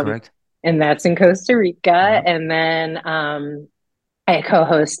Rica, correct? And that's in Costa Rica. Yeah. And then I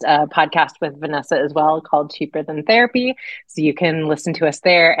co-host a podcast with Vanessa as well called Cheaper Than Therapy. So you can listen to us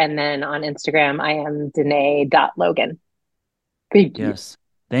there. And then on Instagram, I am Danae.Logan. Thank you. Yes.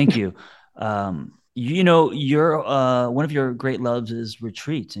 Thank you. You're one of your great loves is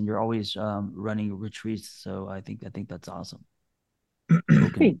retreats, and you're always running retreats. So I think that's awesome. People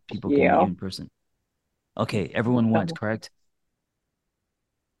can meet you in person. Okay. Everyone went, correct?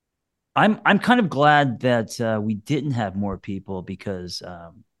 I'm kind of glad that we didn't have more people because,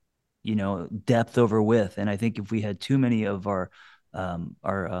 depth over width. And I think if we had too many of our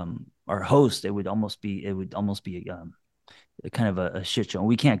hosts, it would almost be kind of a shit show.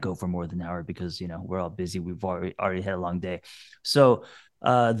 We can't go for more than an hour because, we're all busy. We've already had a long day. So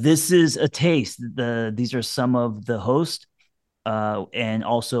this is a taste. These are some of the hosts, and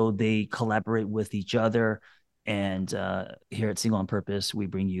also they collaborate with each other. And here at Single on Purpose, we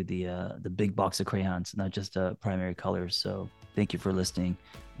bring you the big box of crayons, not just primary colors. So thank you for listening,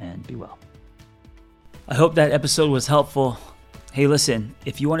 and be well. I hope that episode was helpful. Hey, listen,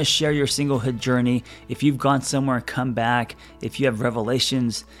 if you want to share your singlehood journey, if you've gone somewhere and come back, if you have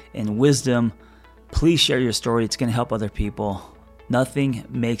revelations and wisdom, please share your story. It's going to help other people. Nothing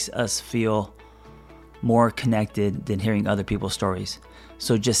makes us feel more connected than hearing other people's stories.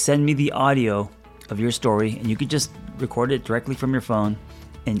 So just send me the audio of your story, and you could just record it directly from your phone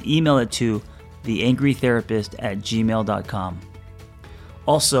and email it to theangrytherapist@gmail.com.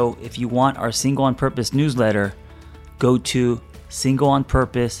 Also, if you want our Single on Purpose newsletter, go to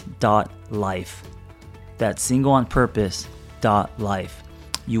singleonpurpose.life. That's singleonpurpose.life.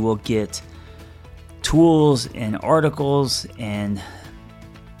 You will get tools and articles and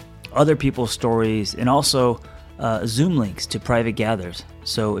other people's stories, and also Zoom links to private gathers.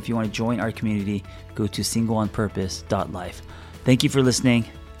 So if you want to join our community, go to singleonpurpose.life. Thank you for listening.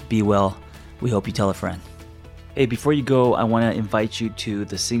 Be well. We hope you tell a friend. Hey, before you go, I want to invite you to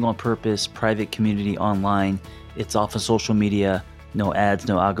the Single on Purpose private community online. It's off of social media. No ads,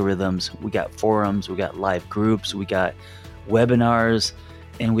 no algorithms. We got forums, we got live groups, we got webinars,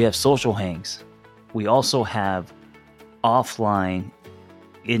 and we have social hangs. We also have offline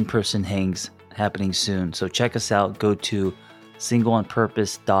in-person hangs happening soon. So check us out. Go to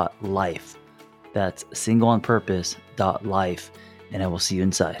singleonpurpose.life. That's singleonpurpose.life, and I will see you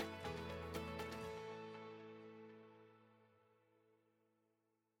inside.